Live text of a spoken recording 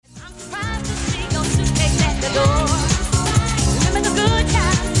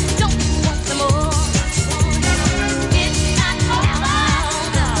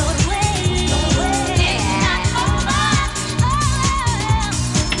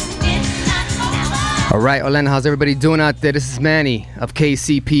All right, Orlando, how's everybody doing out there? This is Manny of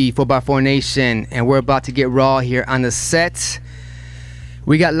KCP 4x4 Nation, and we're about to get raw here on the set.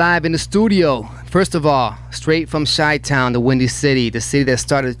 We got live in the studio. First of all, straight from Chi-Town, the Windy City, the city that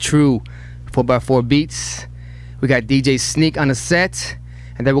started true 4x4 beats. We got DJ Sneak on the set,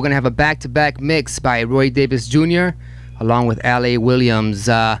 and then we're gonna have a back-to-back mix by Roy Davis Jr. along with L.A. Williams.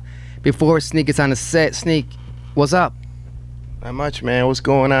 Before Sneak is on the set, Sneak, what's up? Not much, man. What's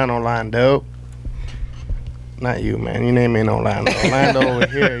going on, Orlando? Not you, man. Your name ain't Orlando. Orlando over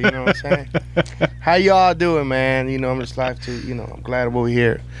here, you know what I'm saying? How y'all doing, man? You know, I'm just live to, you know, I'm glad I'm over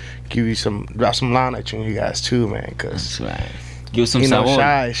here. Give you drop some knowledge on you guys too, man, because, that's right. Give some, you know,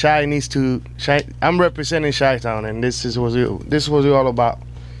 sabor. Chi needs to, I'm representing Chi-Town, and this is what we're all about.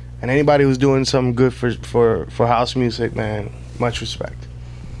 And anybody who's doing something good for house music, man, much respect.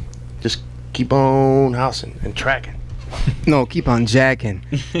 Just keep on housing and tracking. No, keep on jacking.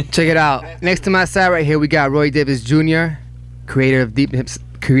 Check it out. Next to my side right here, we got Roy Davis Jr., creators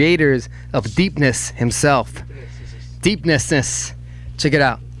of Deepness himself. Deepness. Check it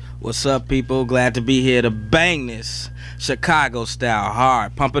out. What's up, people? Glad to be here to bang this Chicago style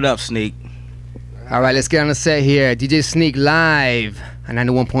hard. Pump it up, Sneak. All right, let's get on the set here. DJ Sneak live on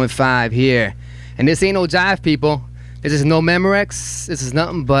 91.5 here. And this ain't no jive, people. This is no Memorex. This is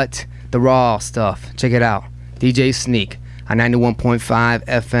nothing but the raw stuff. Check it out. DJ Sneak on 91.5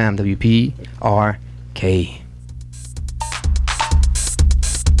 FM WPRK.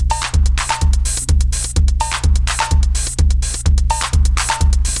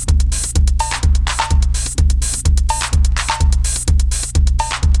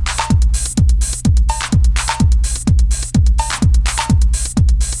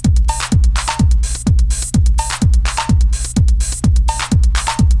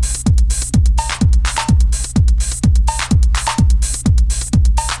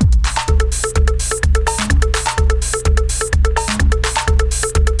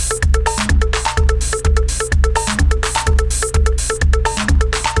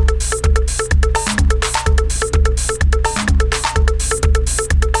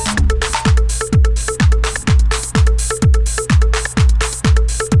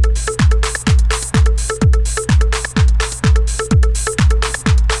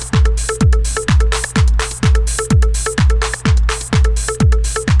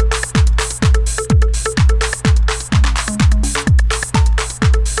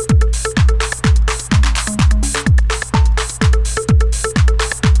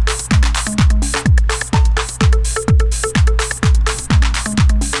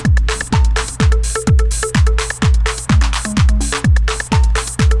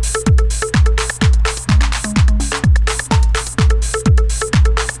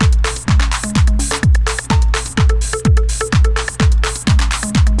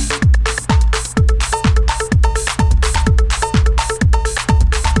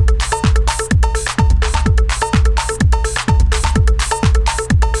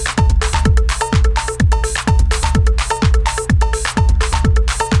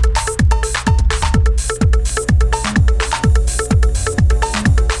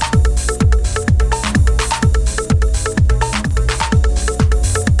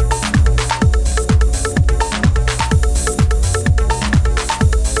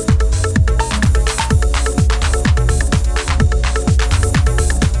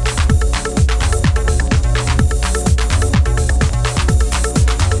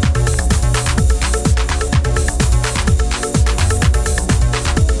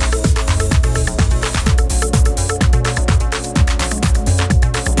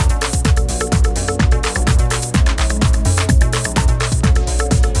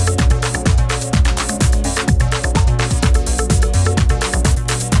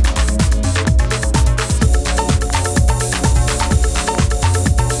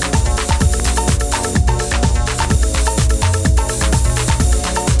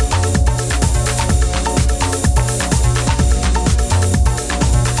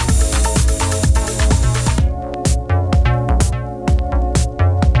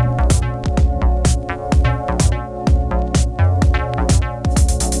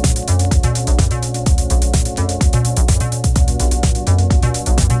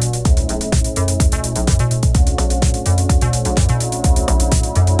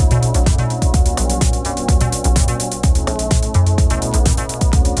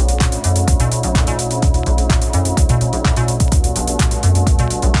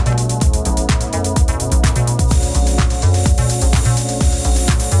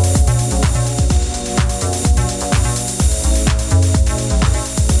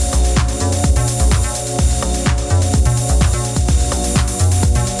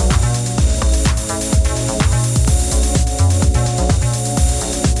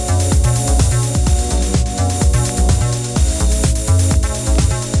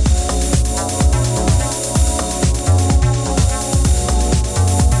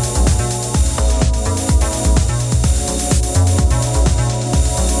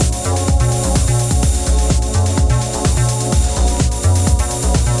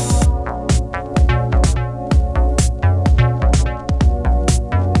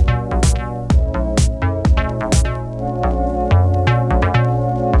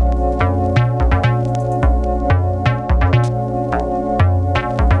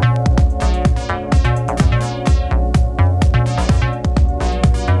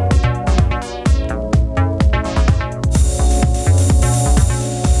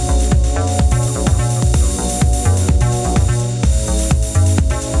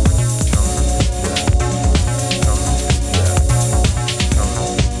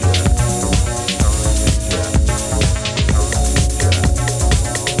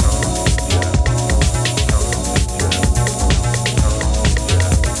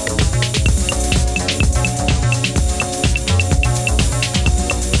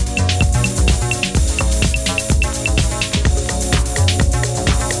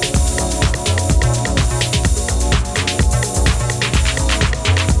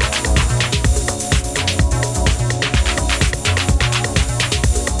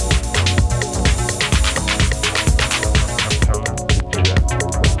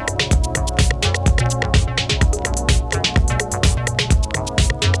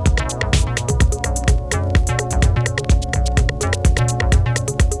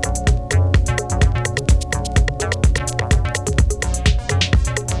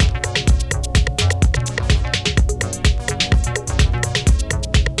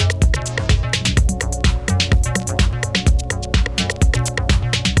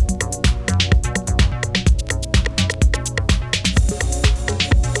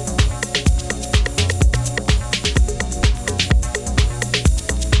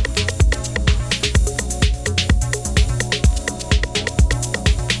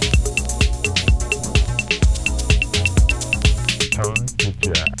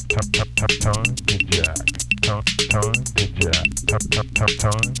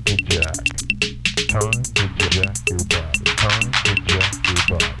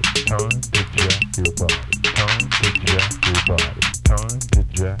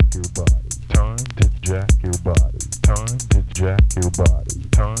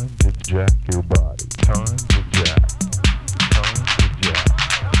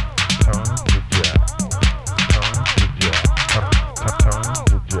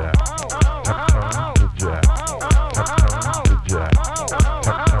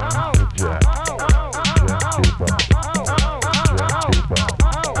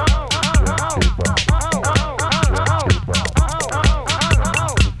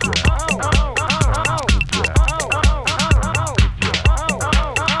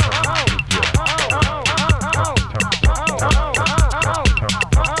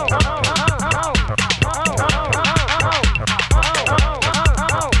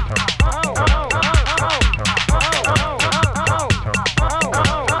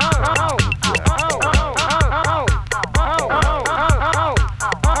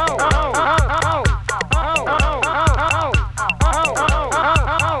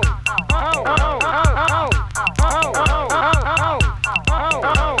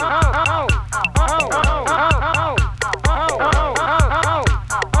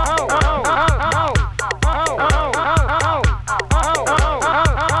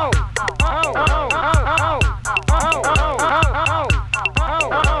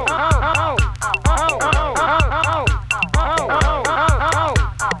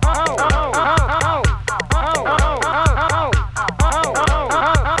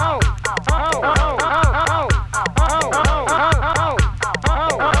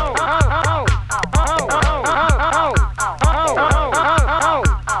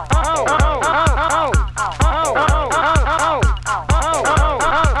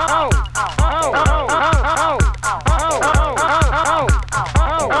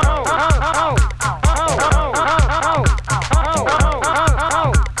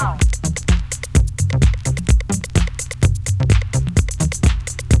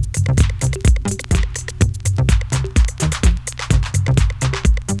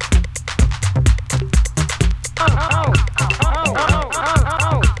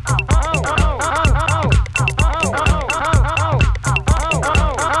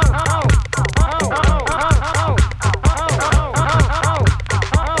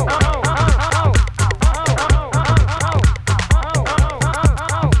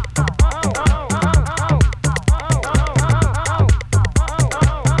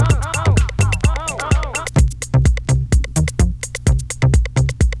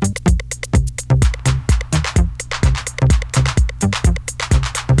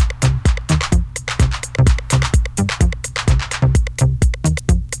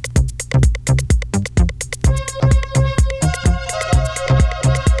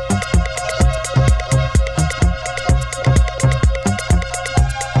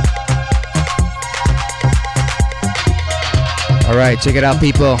 right, check it out,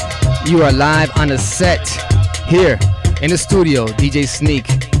 people. You are live on the set here in the studio. DJ Sneak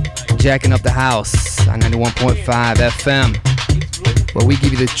jacking up the house on 91.5 FM, where we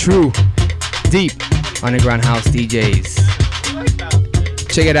give you the true, deep underground house DJs.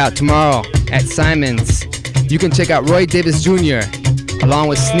 Check it out tomorrow at Simon's. You can check out Roy Davis Jr. along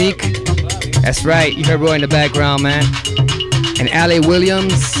with Sneak. That's right, you heard Roy in the background, man. And L.A.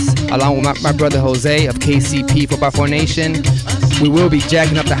 Williams, along with my brother Jose of KCP 4x4 Nation. We will be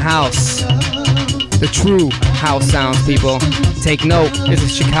jacking up the house. The true house sounds, people. Take note, this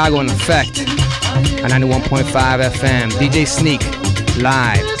is Chicago in effect on 91.5 FM. DJ Sneak,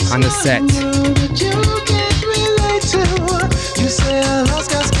 live on the set. You can't relate to. You say I lost,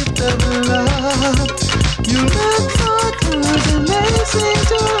 got skipped over love. You look for clues and they seem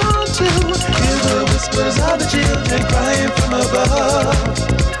to haunt you. Hear the whispers of the children crying from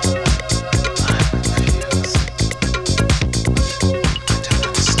above.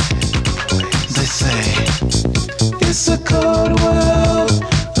 It's a cold world,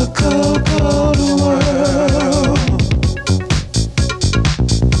 a cold, cold world.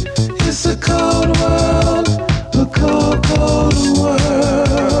 It's a cold world, a cold, cold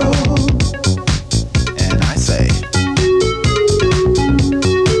world. And I say,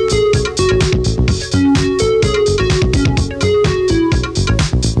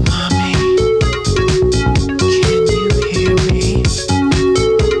 Mommy, can you hear me?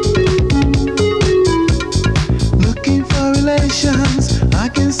 I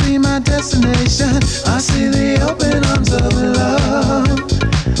can see my destination. I see the open arms of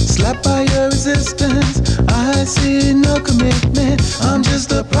love. Slapped by your resistance, I see no commitment. I'm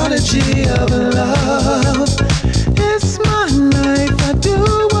energy of love. It's my life, I do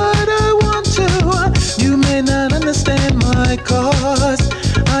what I want to. You may not understand my cause.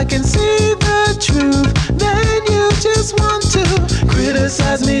 I can see the truth, then you just want to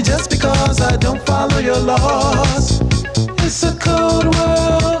criticize me just because I don't follow your laws. It's a cold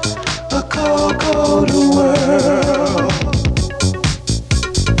world, a cold, cold world.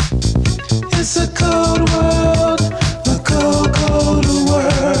 It's a cold world, a cold, cold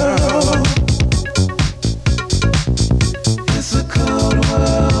world. It's a cold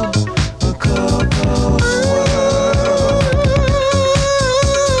world, a cold, cold world.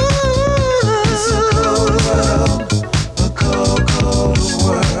 It's a cold world, a cold, cold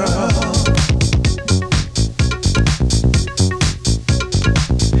world.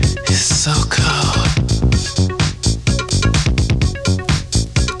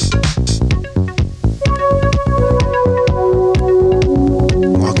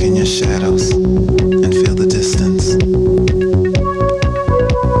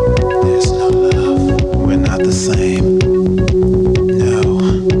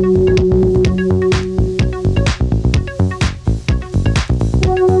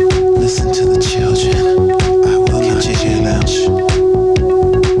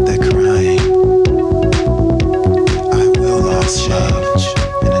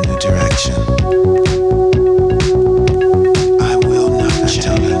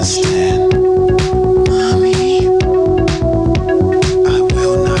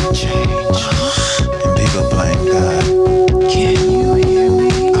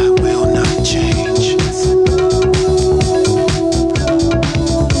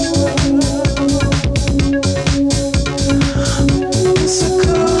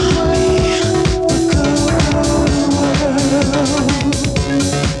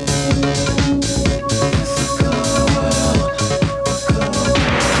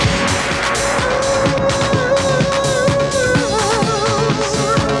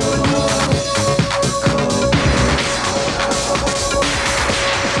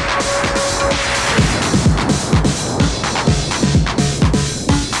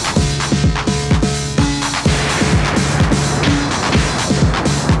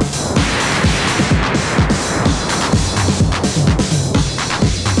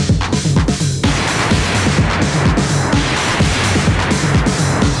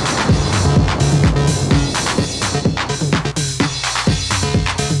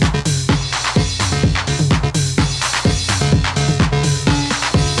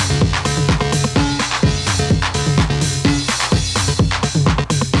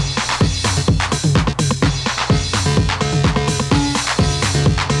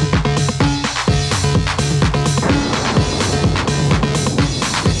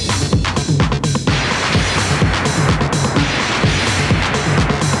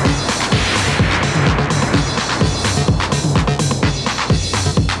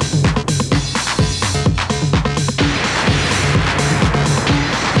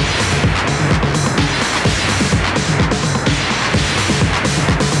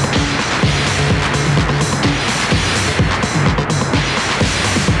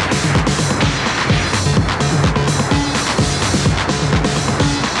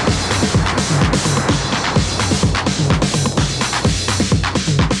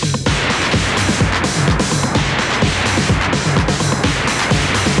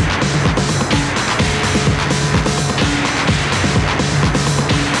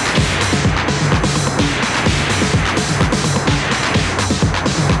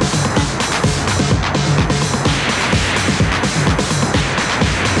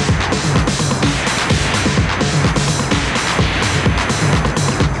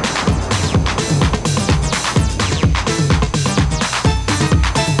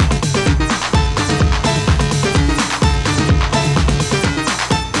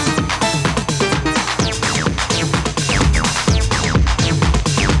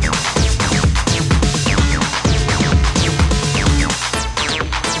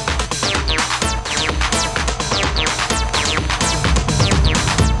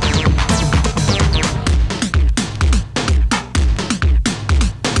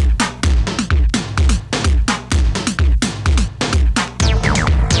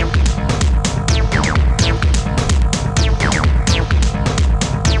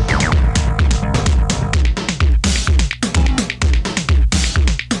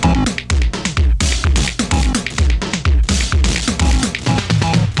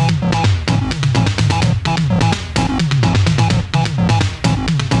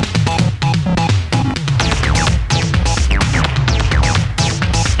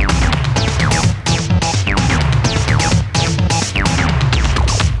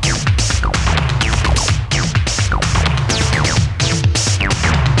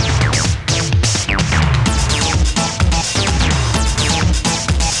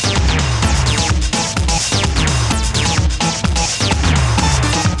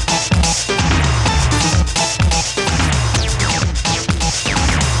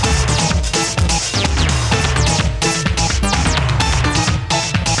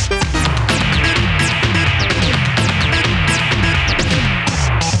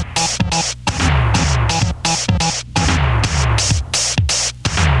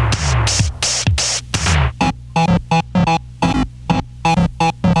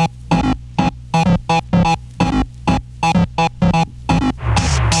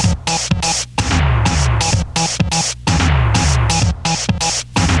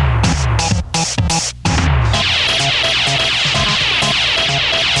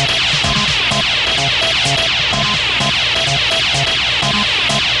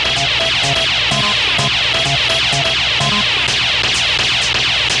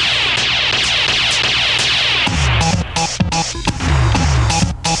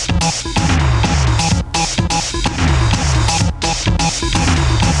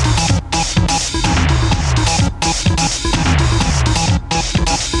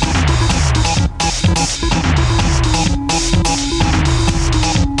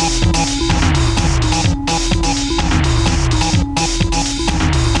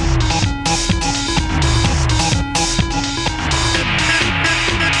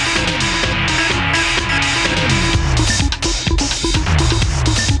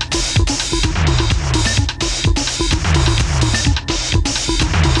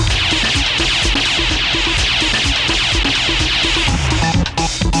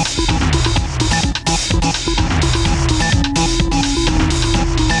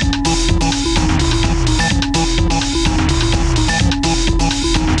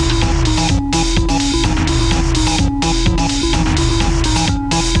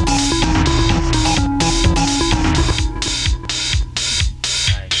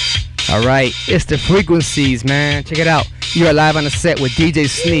 All right, it's the frequencies, man. Check it out. You are live on the set with DJ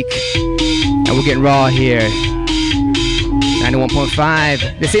Sneak, and we're getting raw here.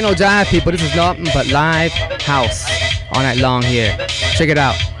 91.5. This ain't no jive, people. This is nothing but live house all night long here. Check it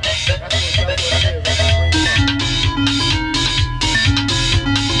out.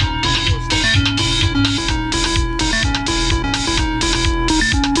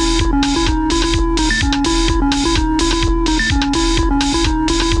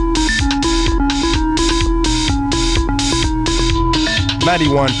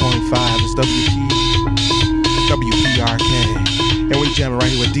 .5 is WPRK, and we jamming right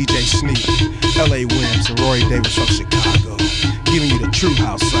here with DJ Sneak, L.A. Williams, and Roy Davis from Chicago, giving you the true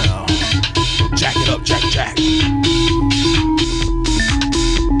house sound. Jack it up, jack, jack.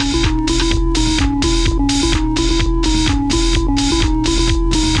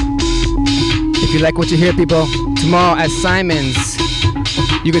 If you like what you hear, people, tomorrow at Simon's,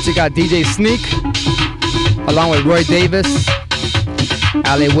 you can check out DJ Sneak, along with Roy Davis,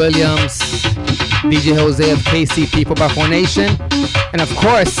 L.A. Williams, DJ Jose of KCP 4x4 Nation, and of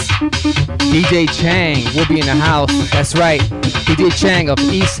course, DJ Chang will be in the house. That's right, DJ Chang of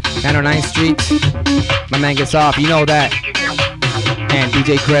East 909th Street. My man gets off, you know that. And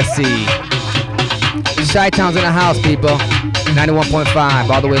DJ Cressy. Chi-Town's in the house, people. 91.5,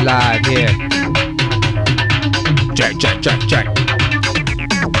 all the way live here. Jack, jack, jack, jack.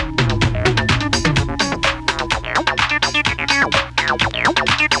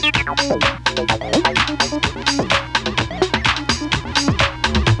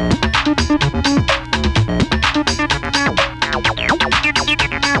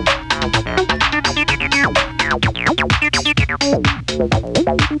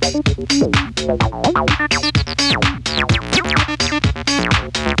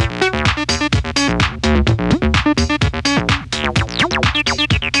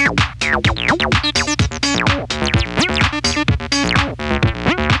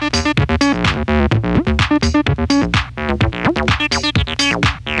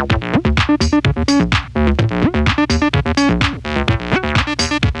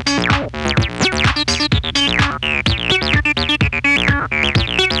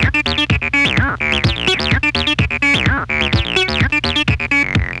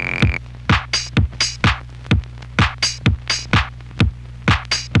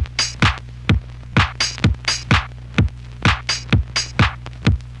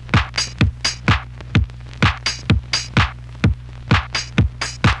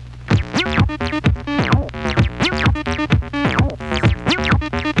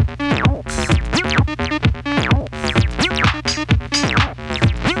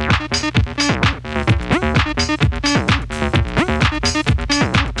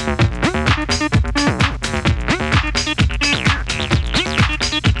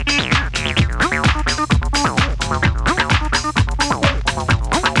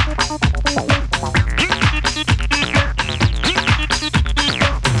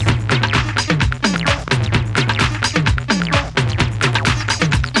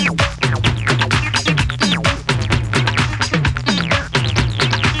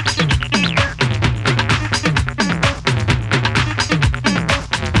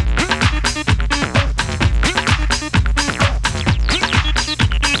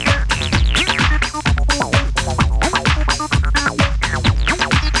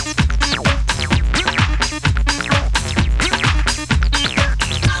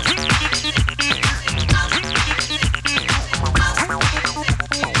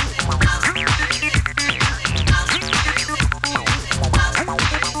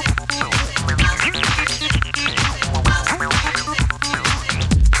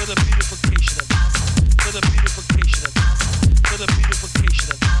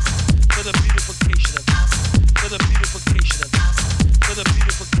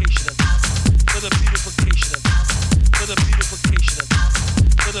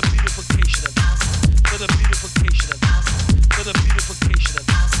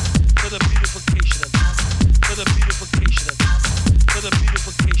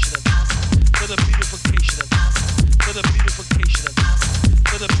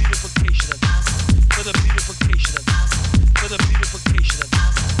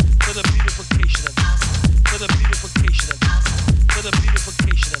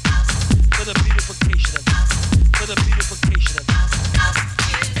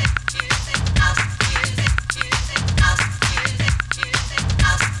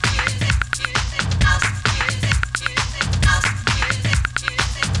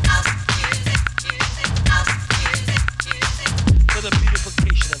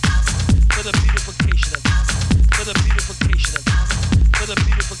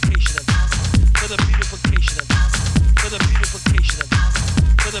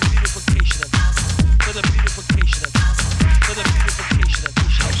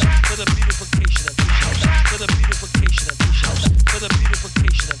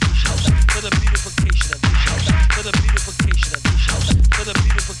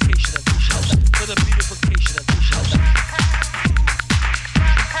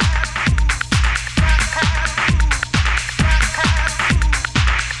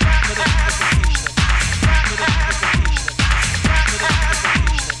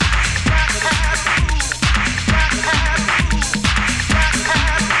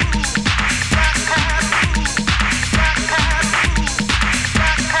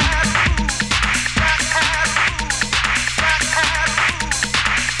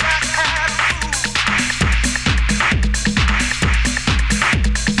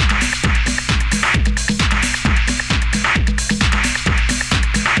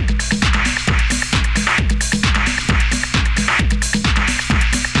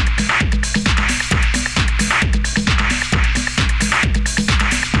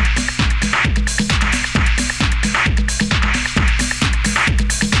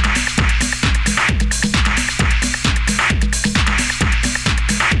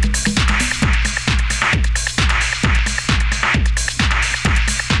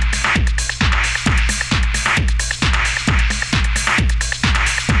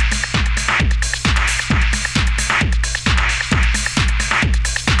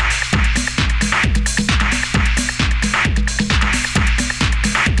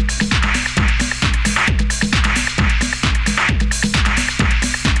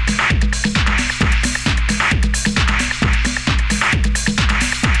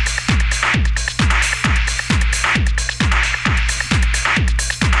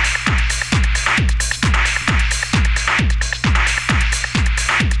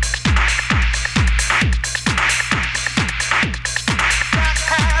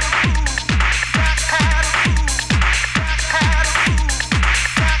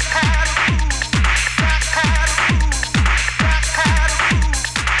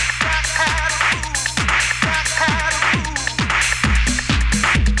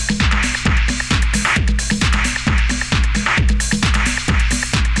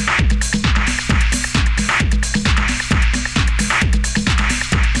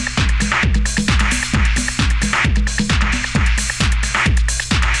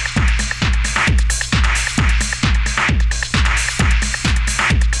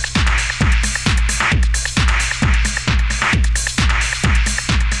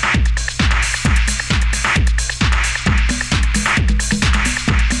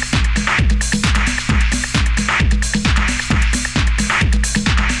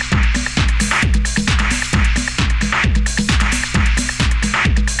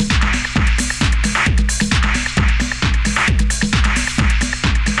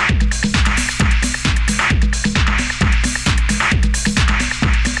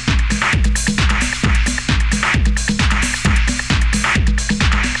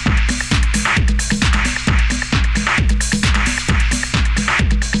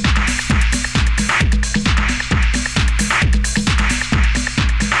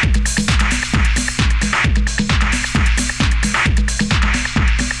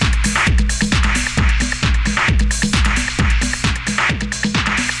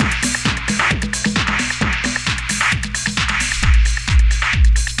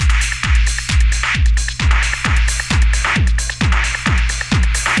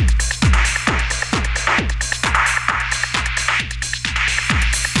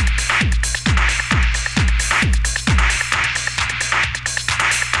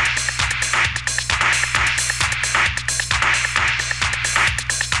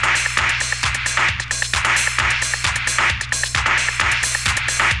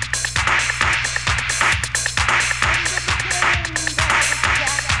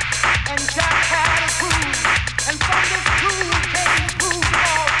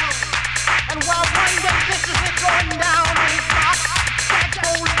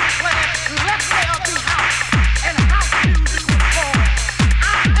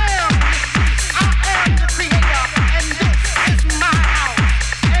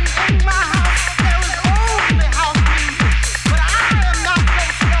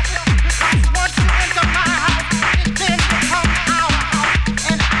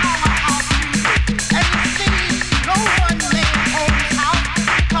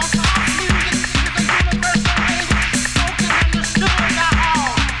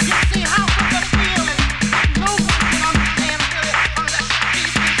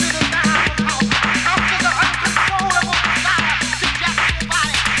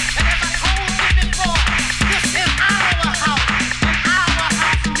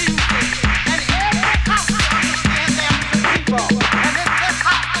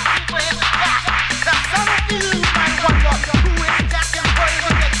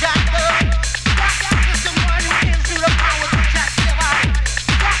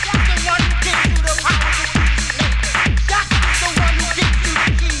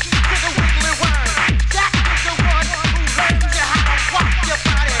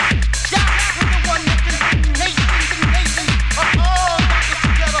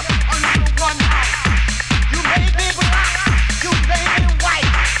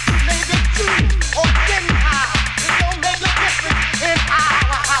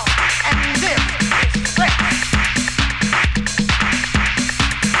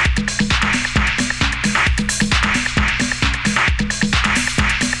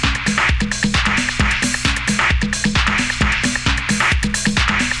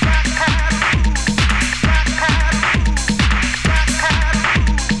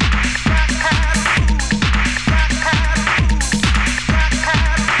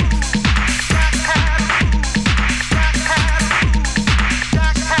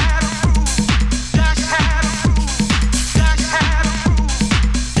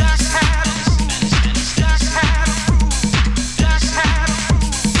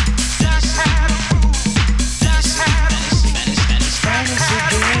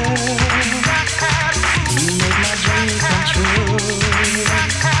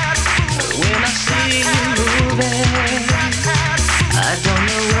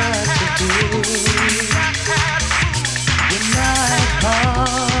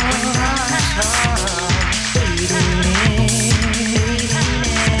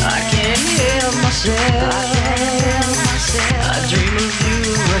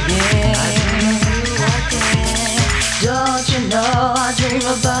 I dream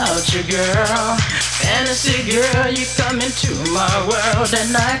about you, girl. Fantasy girl, you come into my world at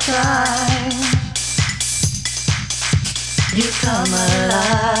nighttime. You come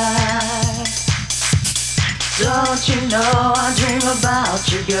alive. Don't you know I dream about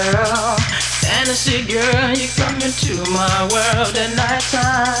you, girl? Fantasy girl, you come into my world at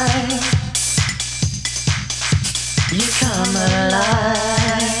nighttime. You come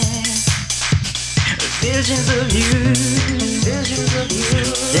alive. Visions of you,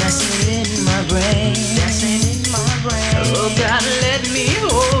 dancing in my brain, Oh God, let me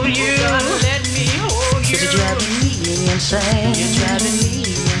hold you, Cause you're driving me insane,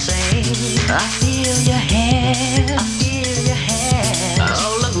 I feel your hand,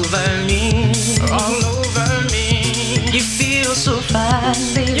 all over me, You feel so fine,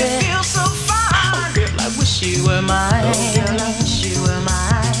 baby, Oh girl, I wish you were mine,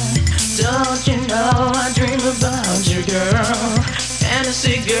 Don't you know I dream about you, girl?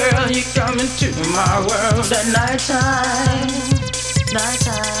 Fantasy girl, you come into my world at nighttime.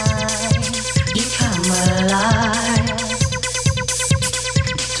 You come alive.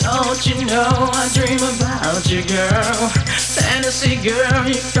 Don't you know I dream about you, girl? Fantasy girl,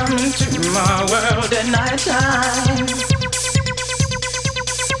 you come into my world at nighttime.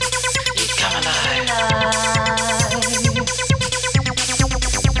 You come alive.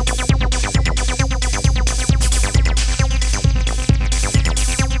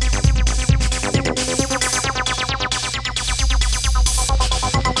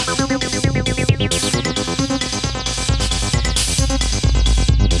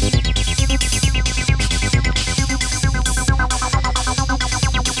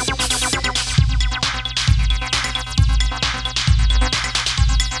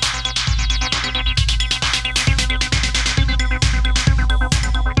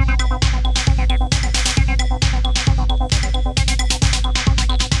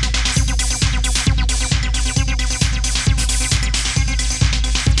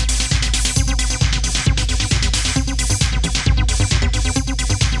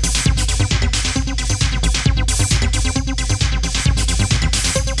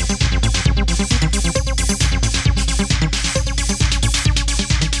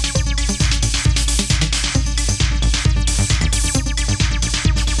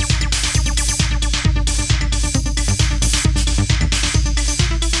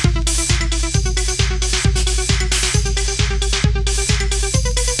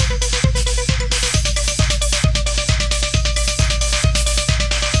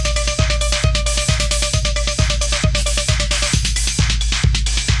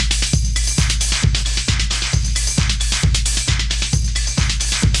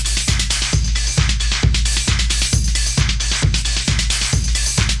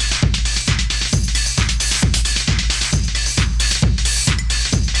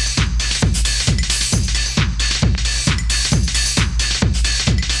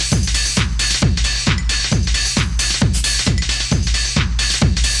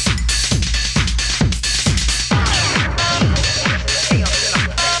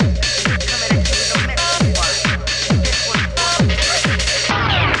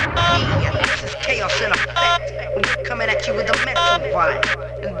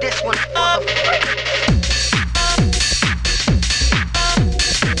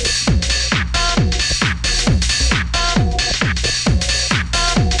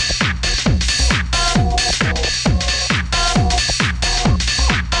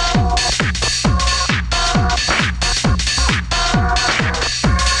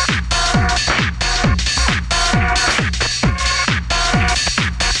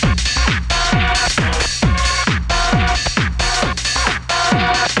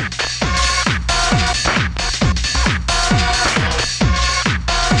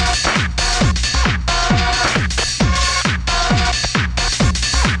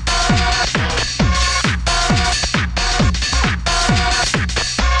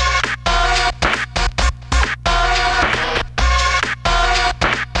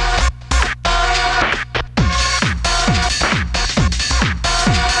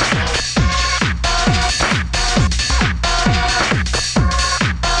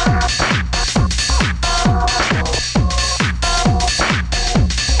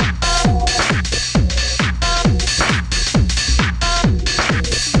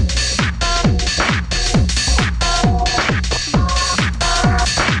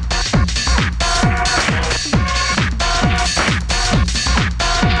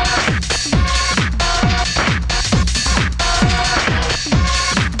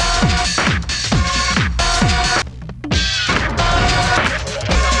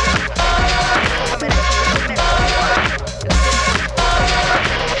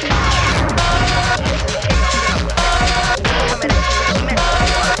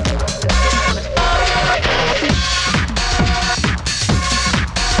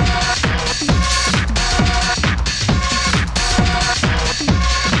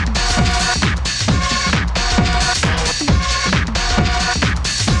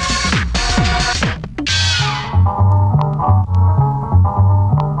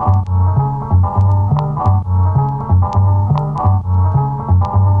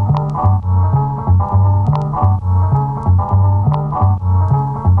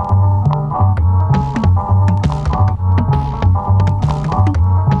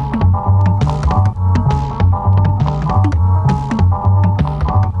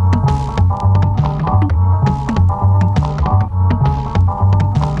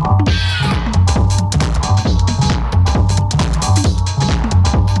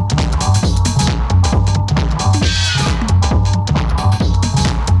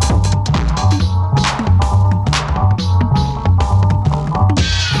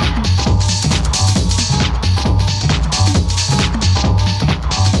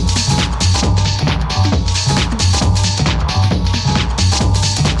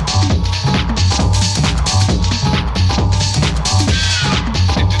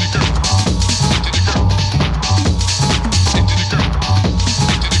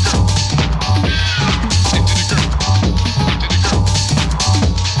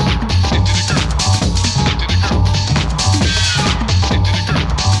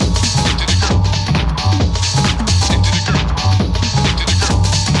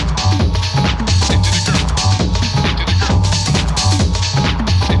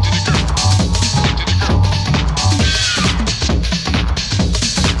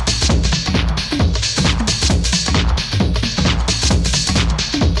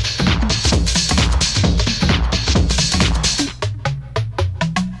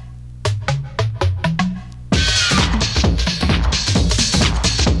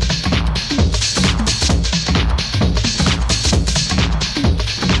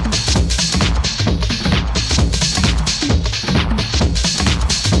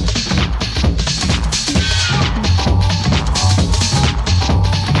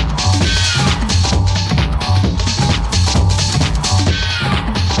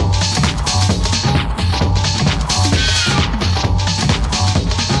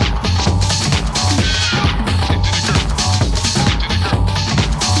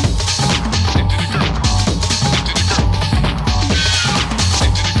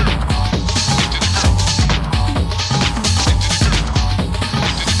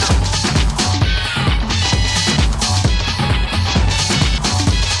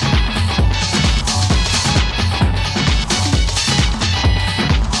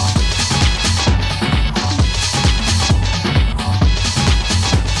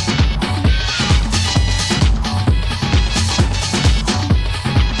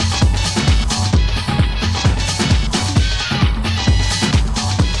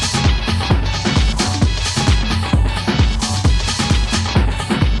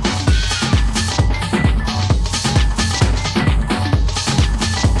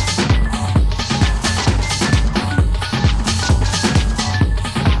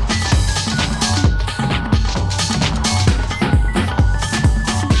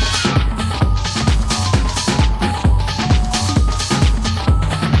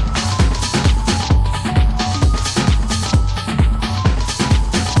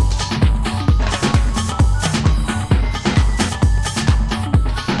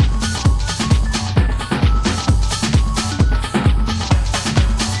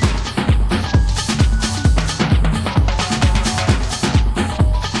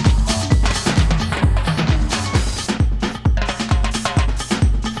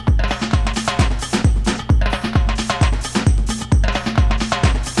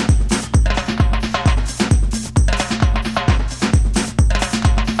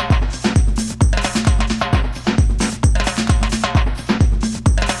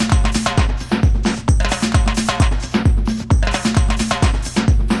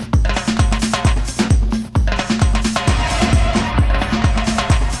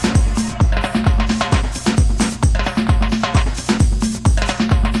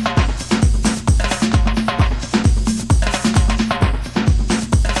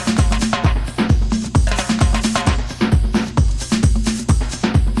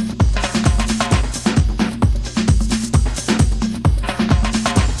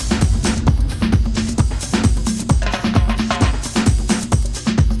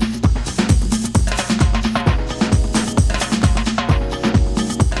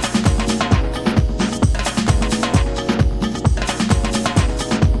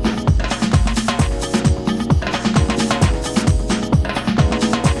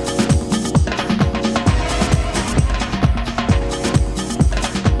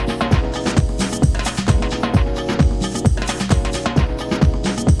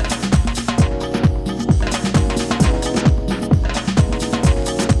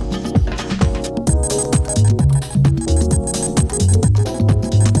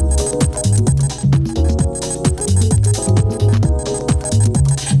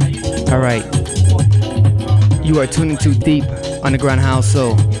 Alright. You are tuning to Deep Underground House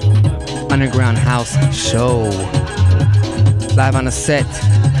Show. Underground House Show. Live on the set.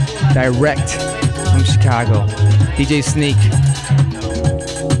 Direct from Chicago. DJ Sneak.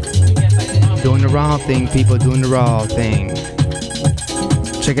 Doing the raw thing, people. Doing the raw thing.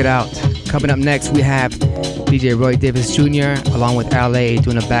 Check it out. Coming up next, we have DJ Roy Davis Jr. along with LA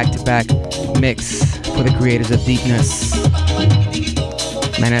doing a back-to-back mix for the creators of Deepness.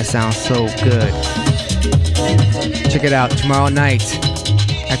 Man, that sounds so good. Check it out tomorrow night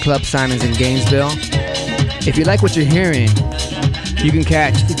at Club Simon's in Gainesville. If you like what you're hearing, you can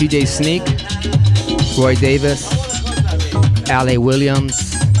catch DJ Sneak, Roy Davis, LA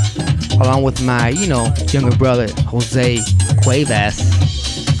Williams, along with my, younger brother, Jose Cuevas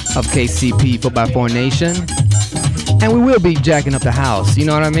of KCP 4x4 Nation. And we will be jacking up the house, you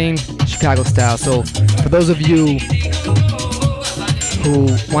know what I mean? Chicago style. So for those of you who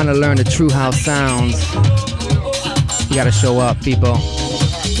want to learn the true house sounds, you gotta show up, people.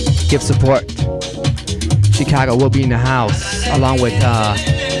 Give support. Chicago will be in the house, along with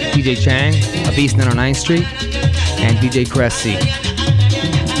DJ Chang of East 909th Street and DJ Cressy.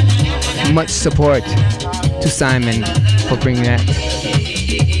 Much support to Simon for bringing that.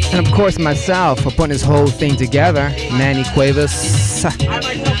 And of course myself for putting this whole thing together. Manny Cuevas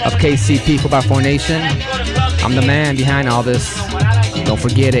of KCP 4x4 Nation. I'm the man behind all this. Don't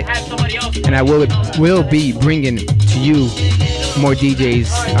forget it. And I will be bringing to you more DJs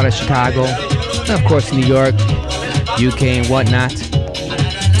out of Chicago. And of course New York, UK and whatnot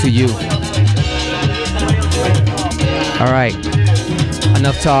to you. Alright.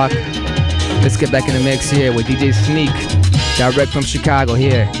 Enough talk. Let's get back in the mix here with DJ Sneak. Direct from Chicago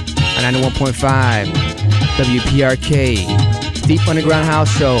here on 91.5 WPRK. Deep Underground House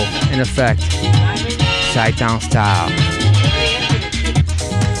Show in effect. Chi-Town style.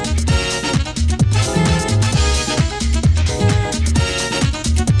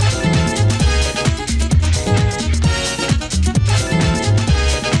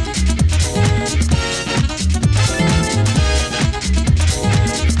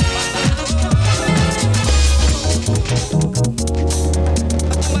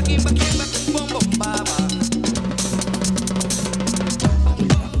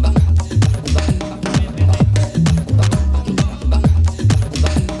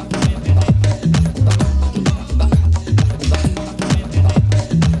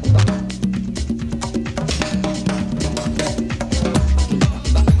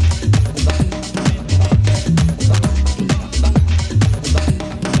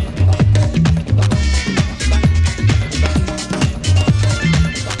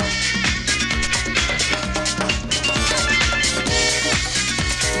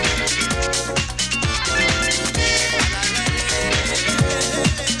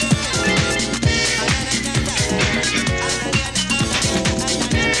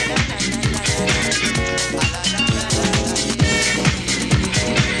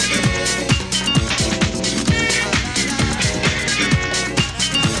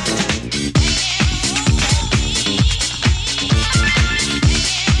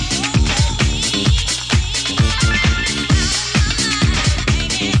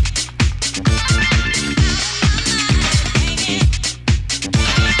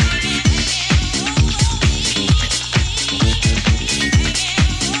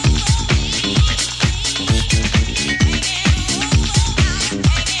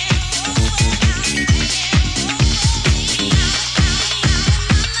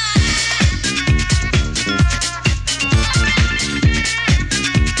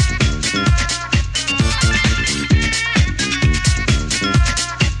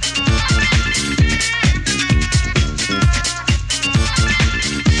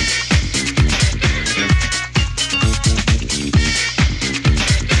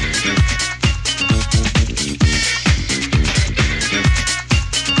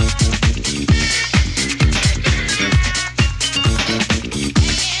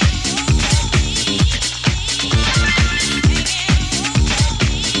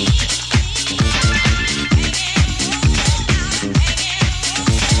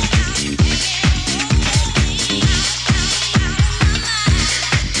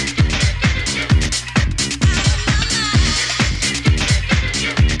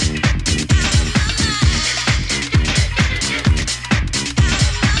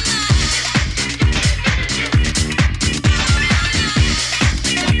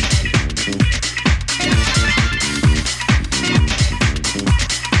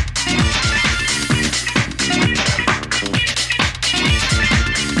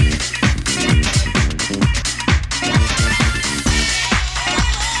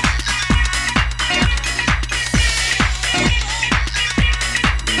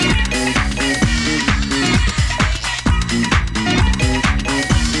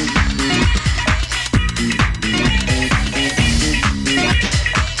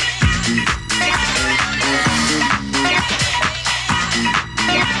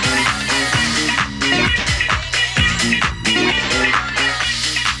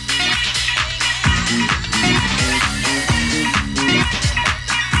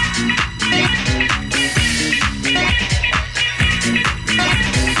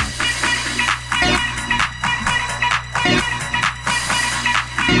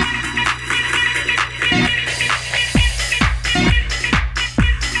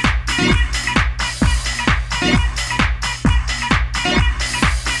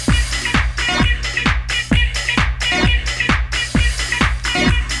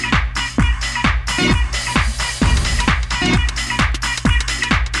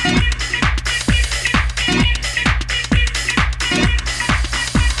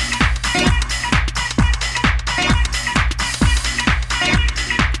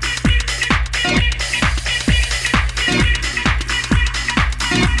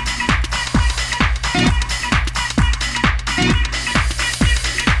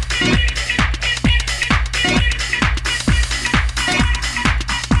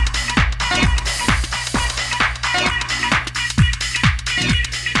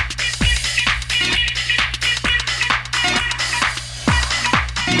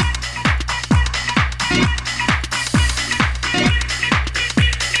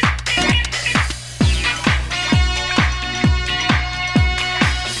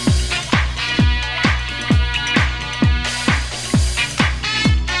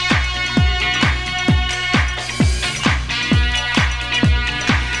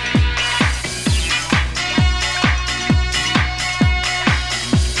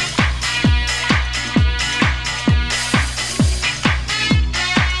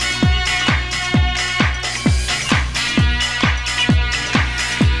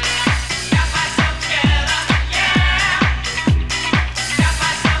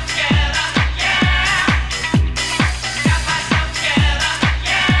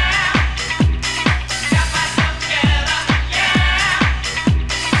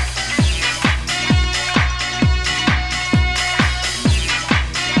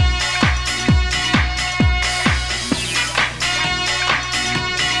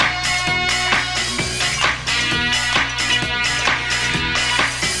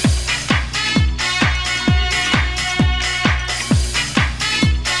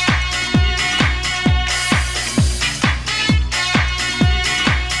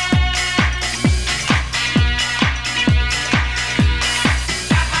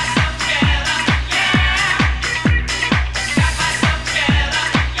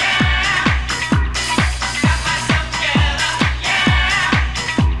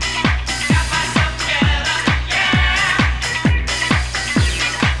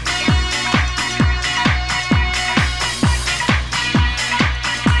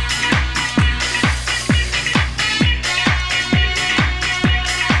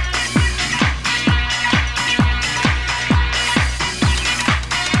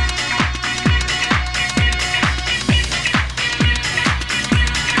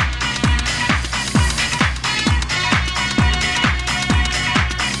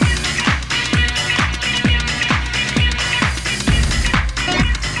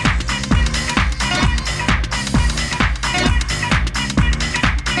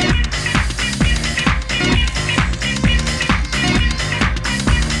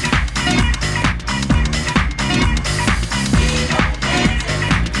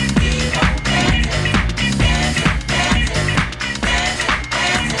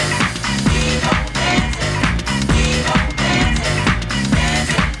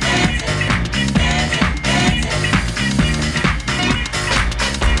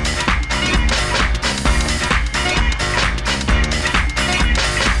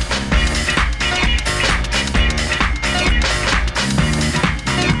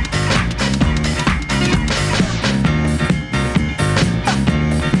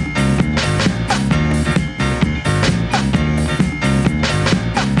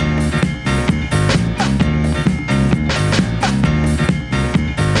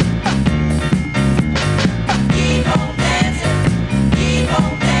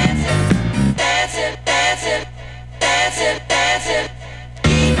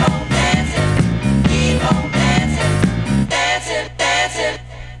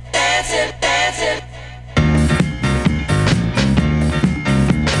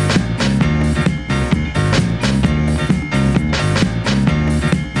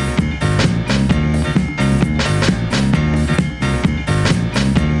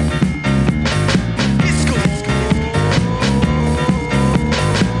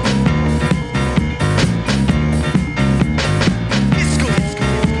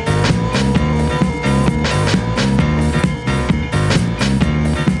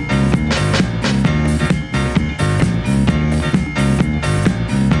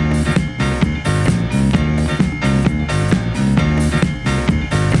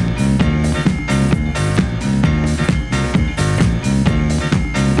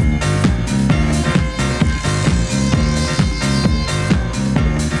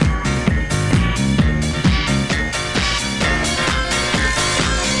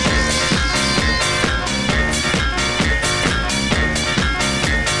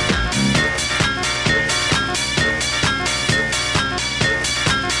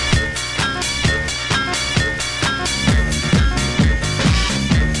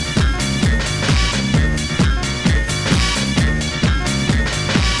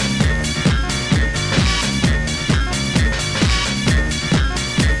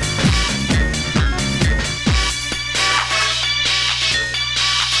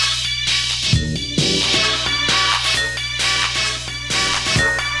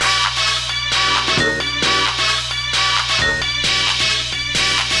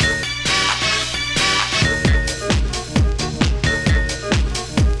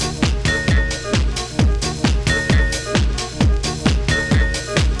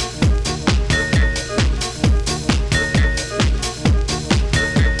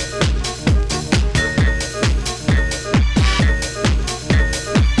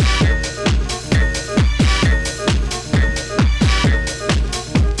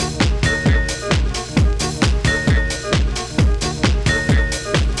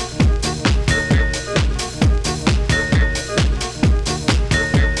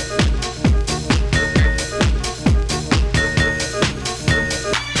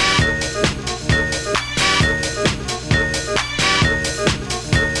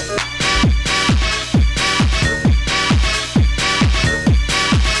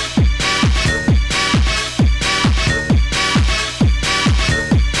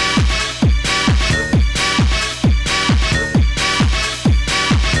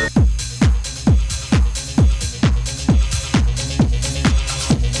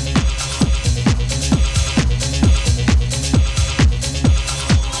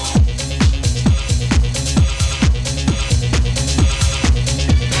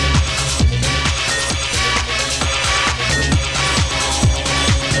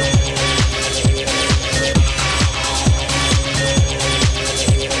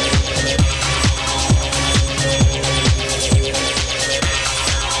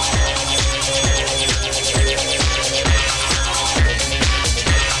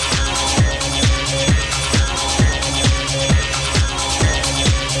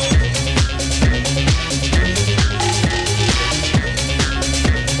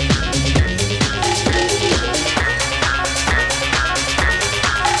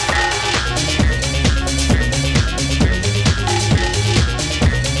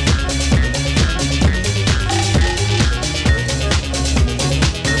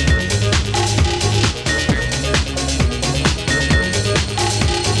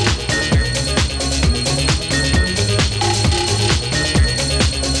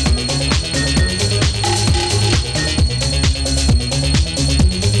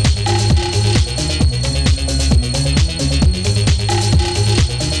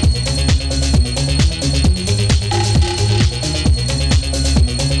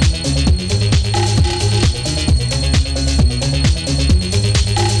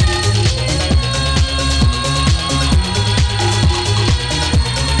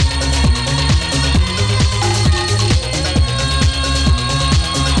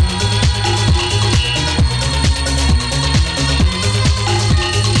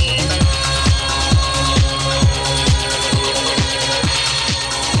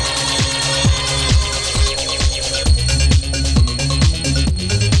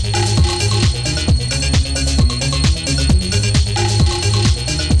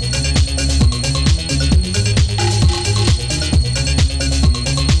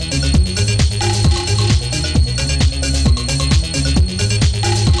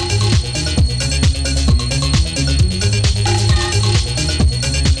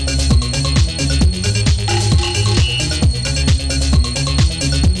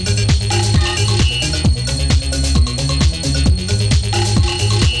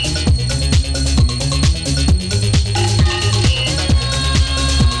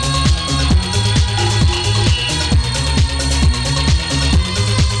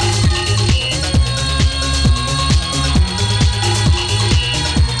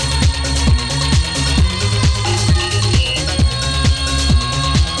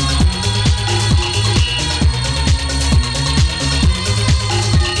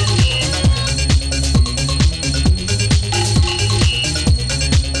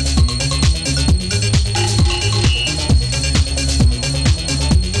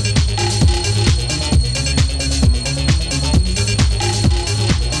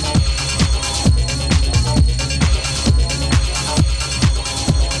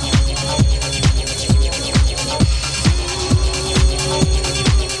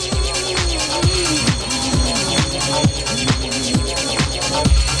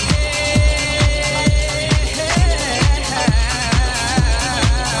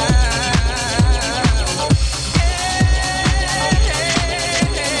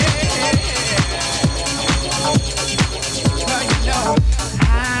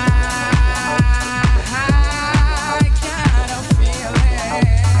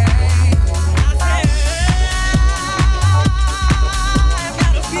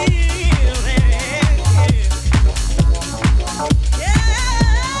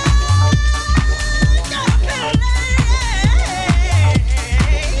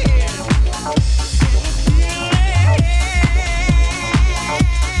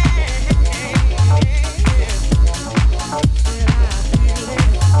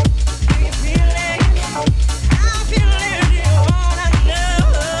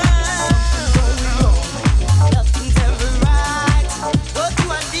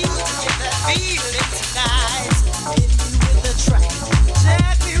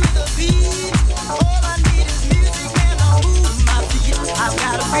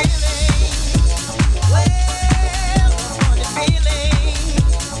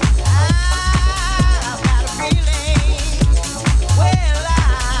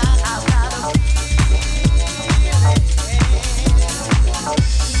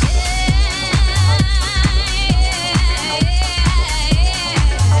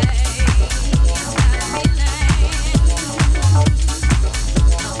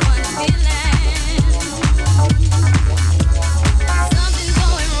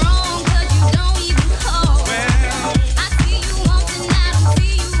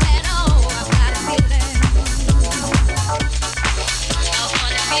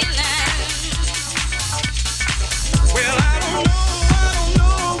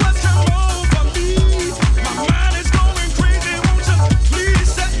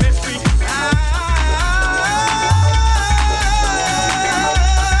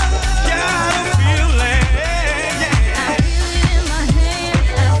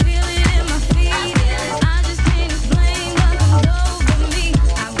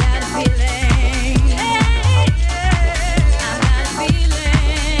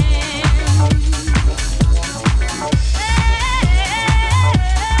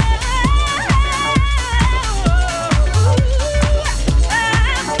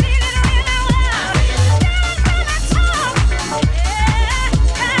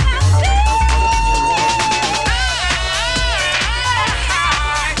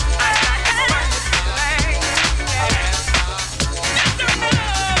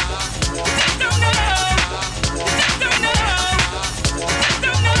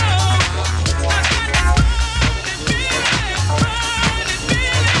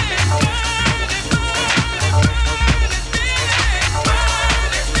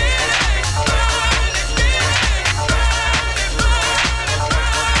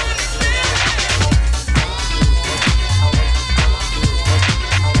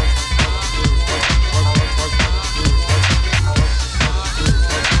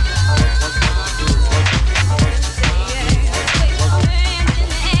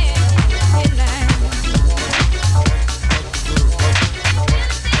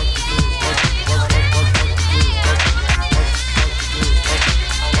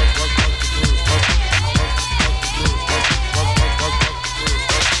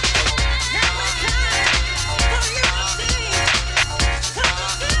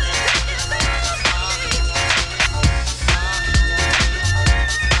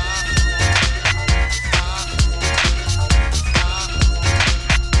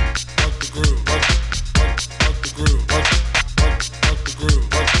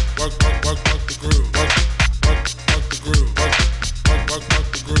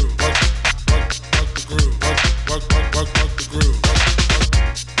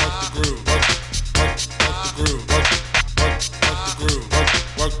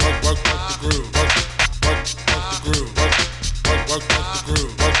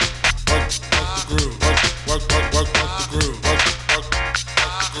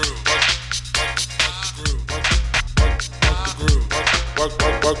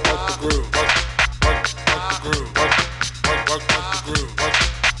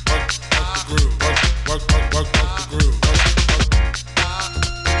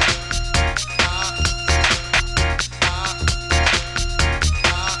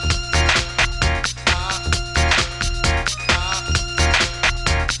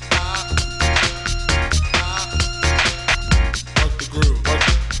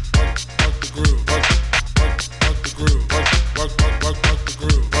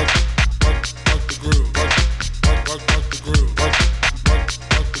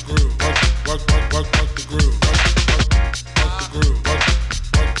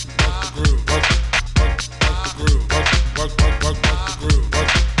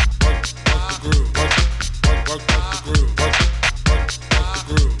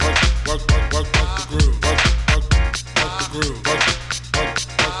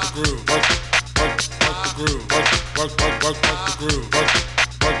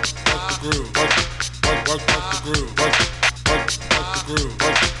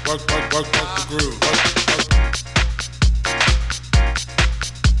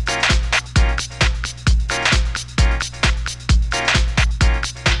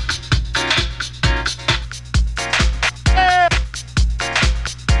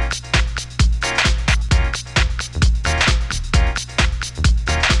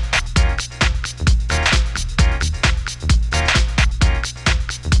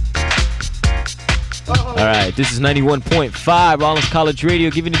 This is 91.5 Rollins College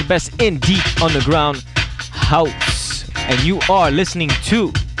Radio, giving you the best in deep underground house. And you are listening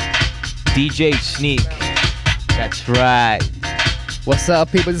to DJ Sneak. That's right. What's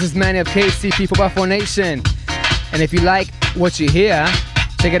up, people? This is Manny of KCP 4x4 Nation. And if you like what you hear,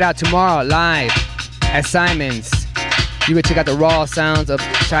 check it out tomorrow live at Simon's. You can check out the raw sounds of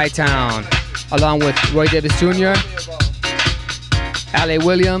Chi-Town, along with Roy Davis Jr., Ale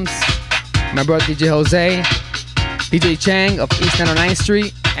Williams, my brother DJ Jose, DJ Chang of East 99th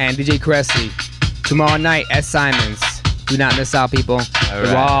Street, and DJ Cressy. Tomorrow night at Simon's. Do not miss out, people. All the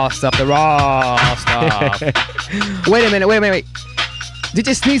right. raw stuff, the raw stuff. Wait a minute.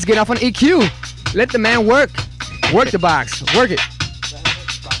 DJ Sneak's getting off on EQ. Let the man work. Work the box. Work it.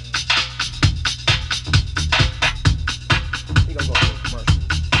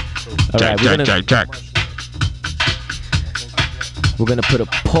 All right, we're gonna put a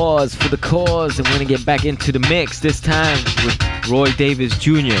pause for the cause, and we're gonna get back into the mix. This time with Roy Davis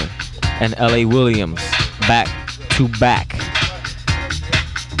Jr. and LA Williams, back to back.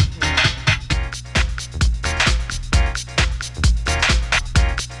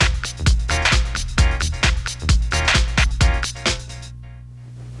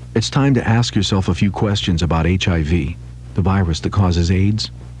 It's time to ask yourself a few questions about HIV, the virus that causes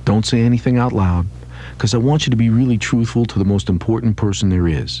AIDS. Don't say anything out loud, because I want you to be really truthful to the most important person there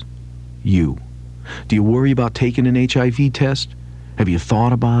is, you. Do you worry about taking an HIV test? Have you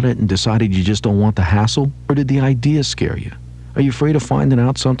thought about it and decided you just don't want the hassle? Or did the idea scare you? Are you afraid of finding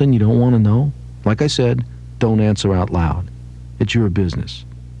out something you don't want to know? Like I said, don't answer out loud. It's your business.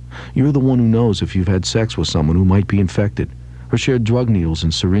 You're the one who knows if you've had sex with someone who might be infected, or shared drug needles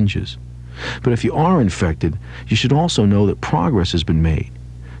and syringes. But if you are infected, you should also know that progress has been made.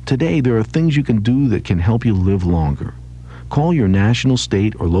 Today, there are things you can do that can help you live longer. Call your national,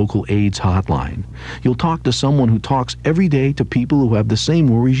 state, or local AIDS hotline. You'll talk to someone who talks every day to people who have the same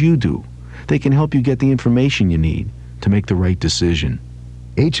worries you do. They can help you get the information you need to make the right decision.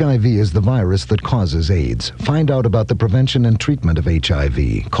 HIV is the virus that causes AIDS. Find out about the prevention and treatment of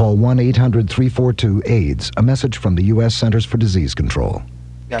HIV. Call 1-800-342-AIDS. A message from the U.S. Centers for Disease Control.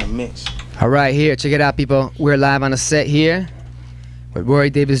 Got a mix. All right, here, check it out, people. We're live on a set here with Roy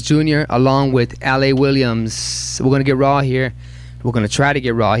Davis Jr. along with Ale Williams. We're going to get raw here. We're going to try to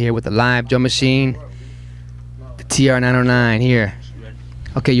get raw here with the live drum machine, the TR-909 here.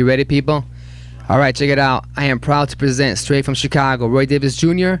 Okay, you ready, people? All right, check it out. I am proud to present straight from Chicago, Roy Davis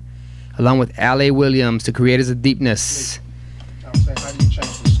Jr. along with Ale Williams, the creators of Deepness.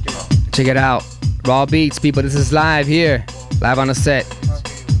 Check it out. Raw beats, people. This is live here. Live on the set.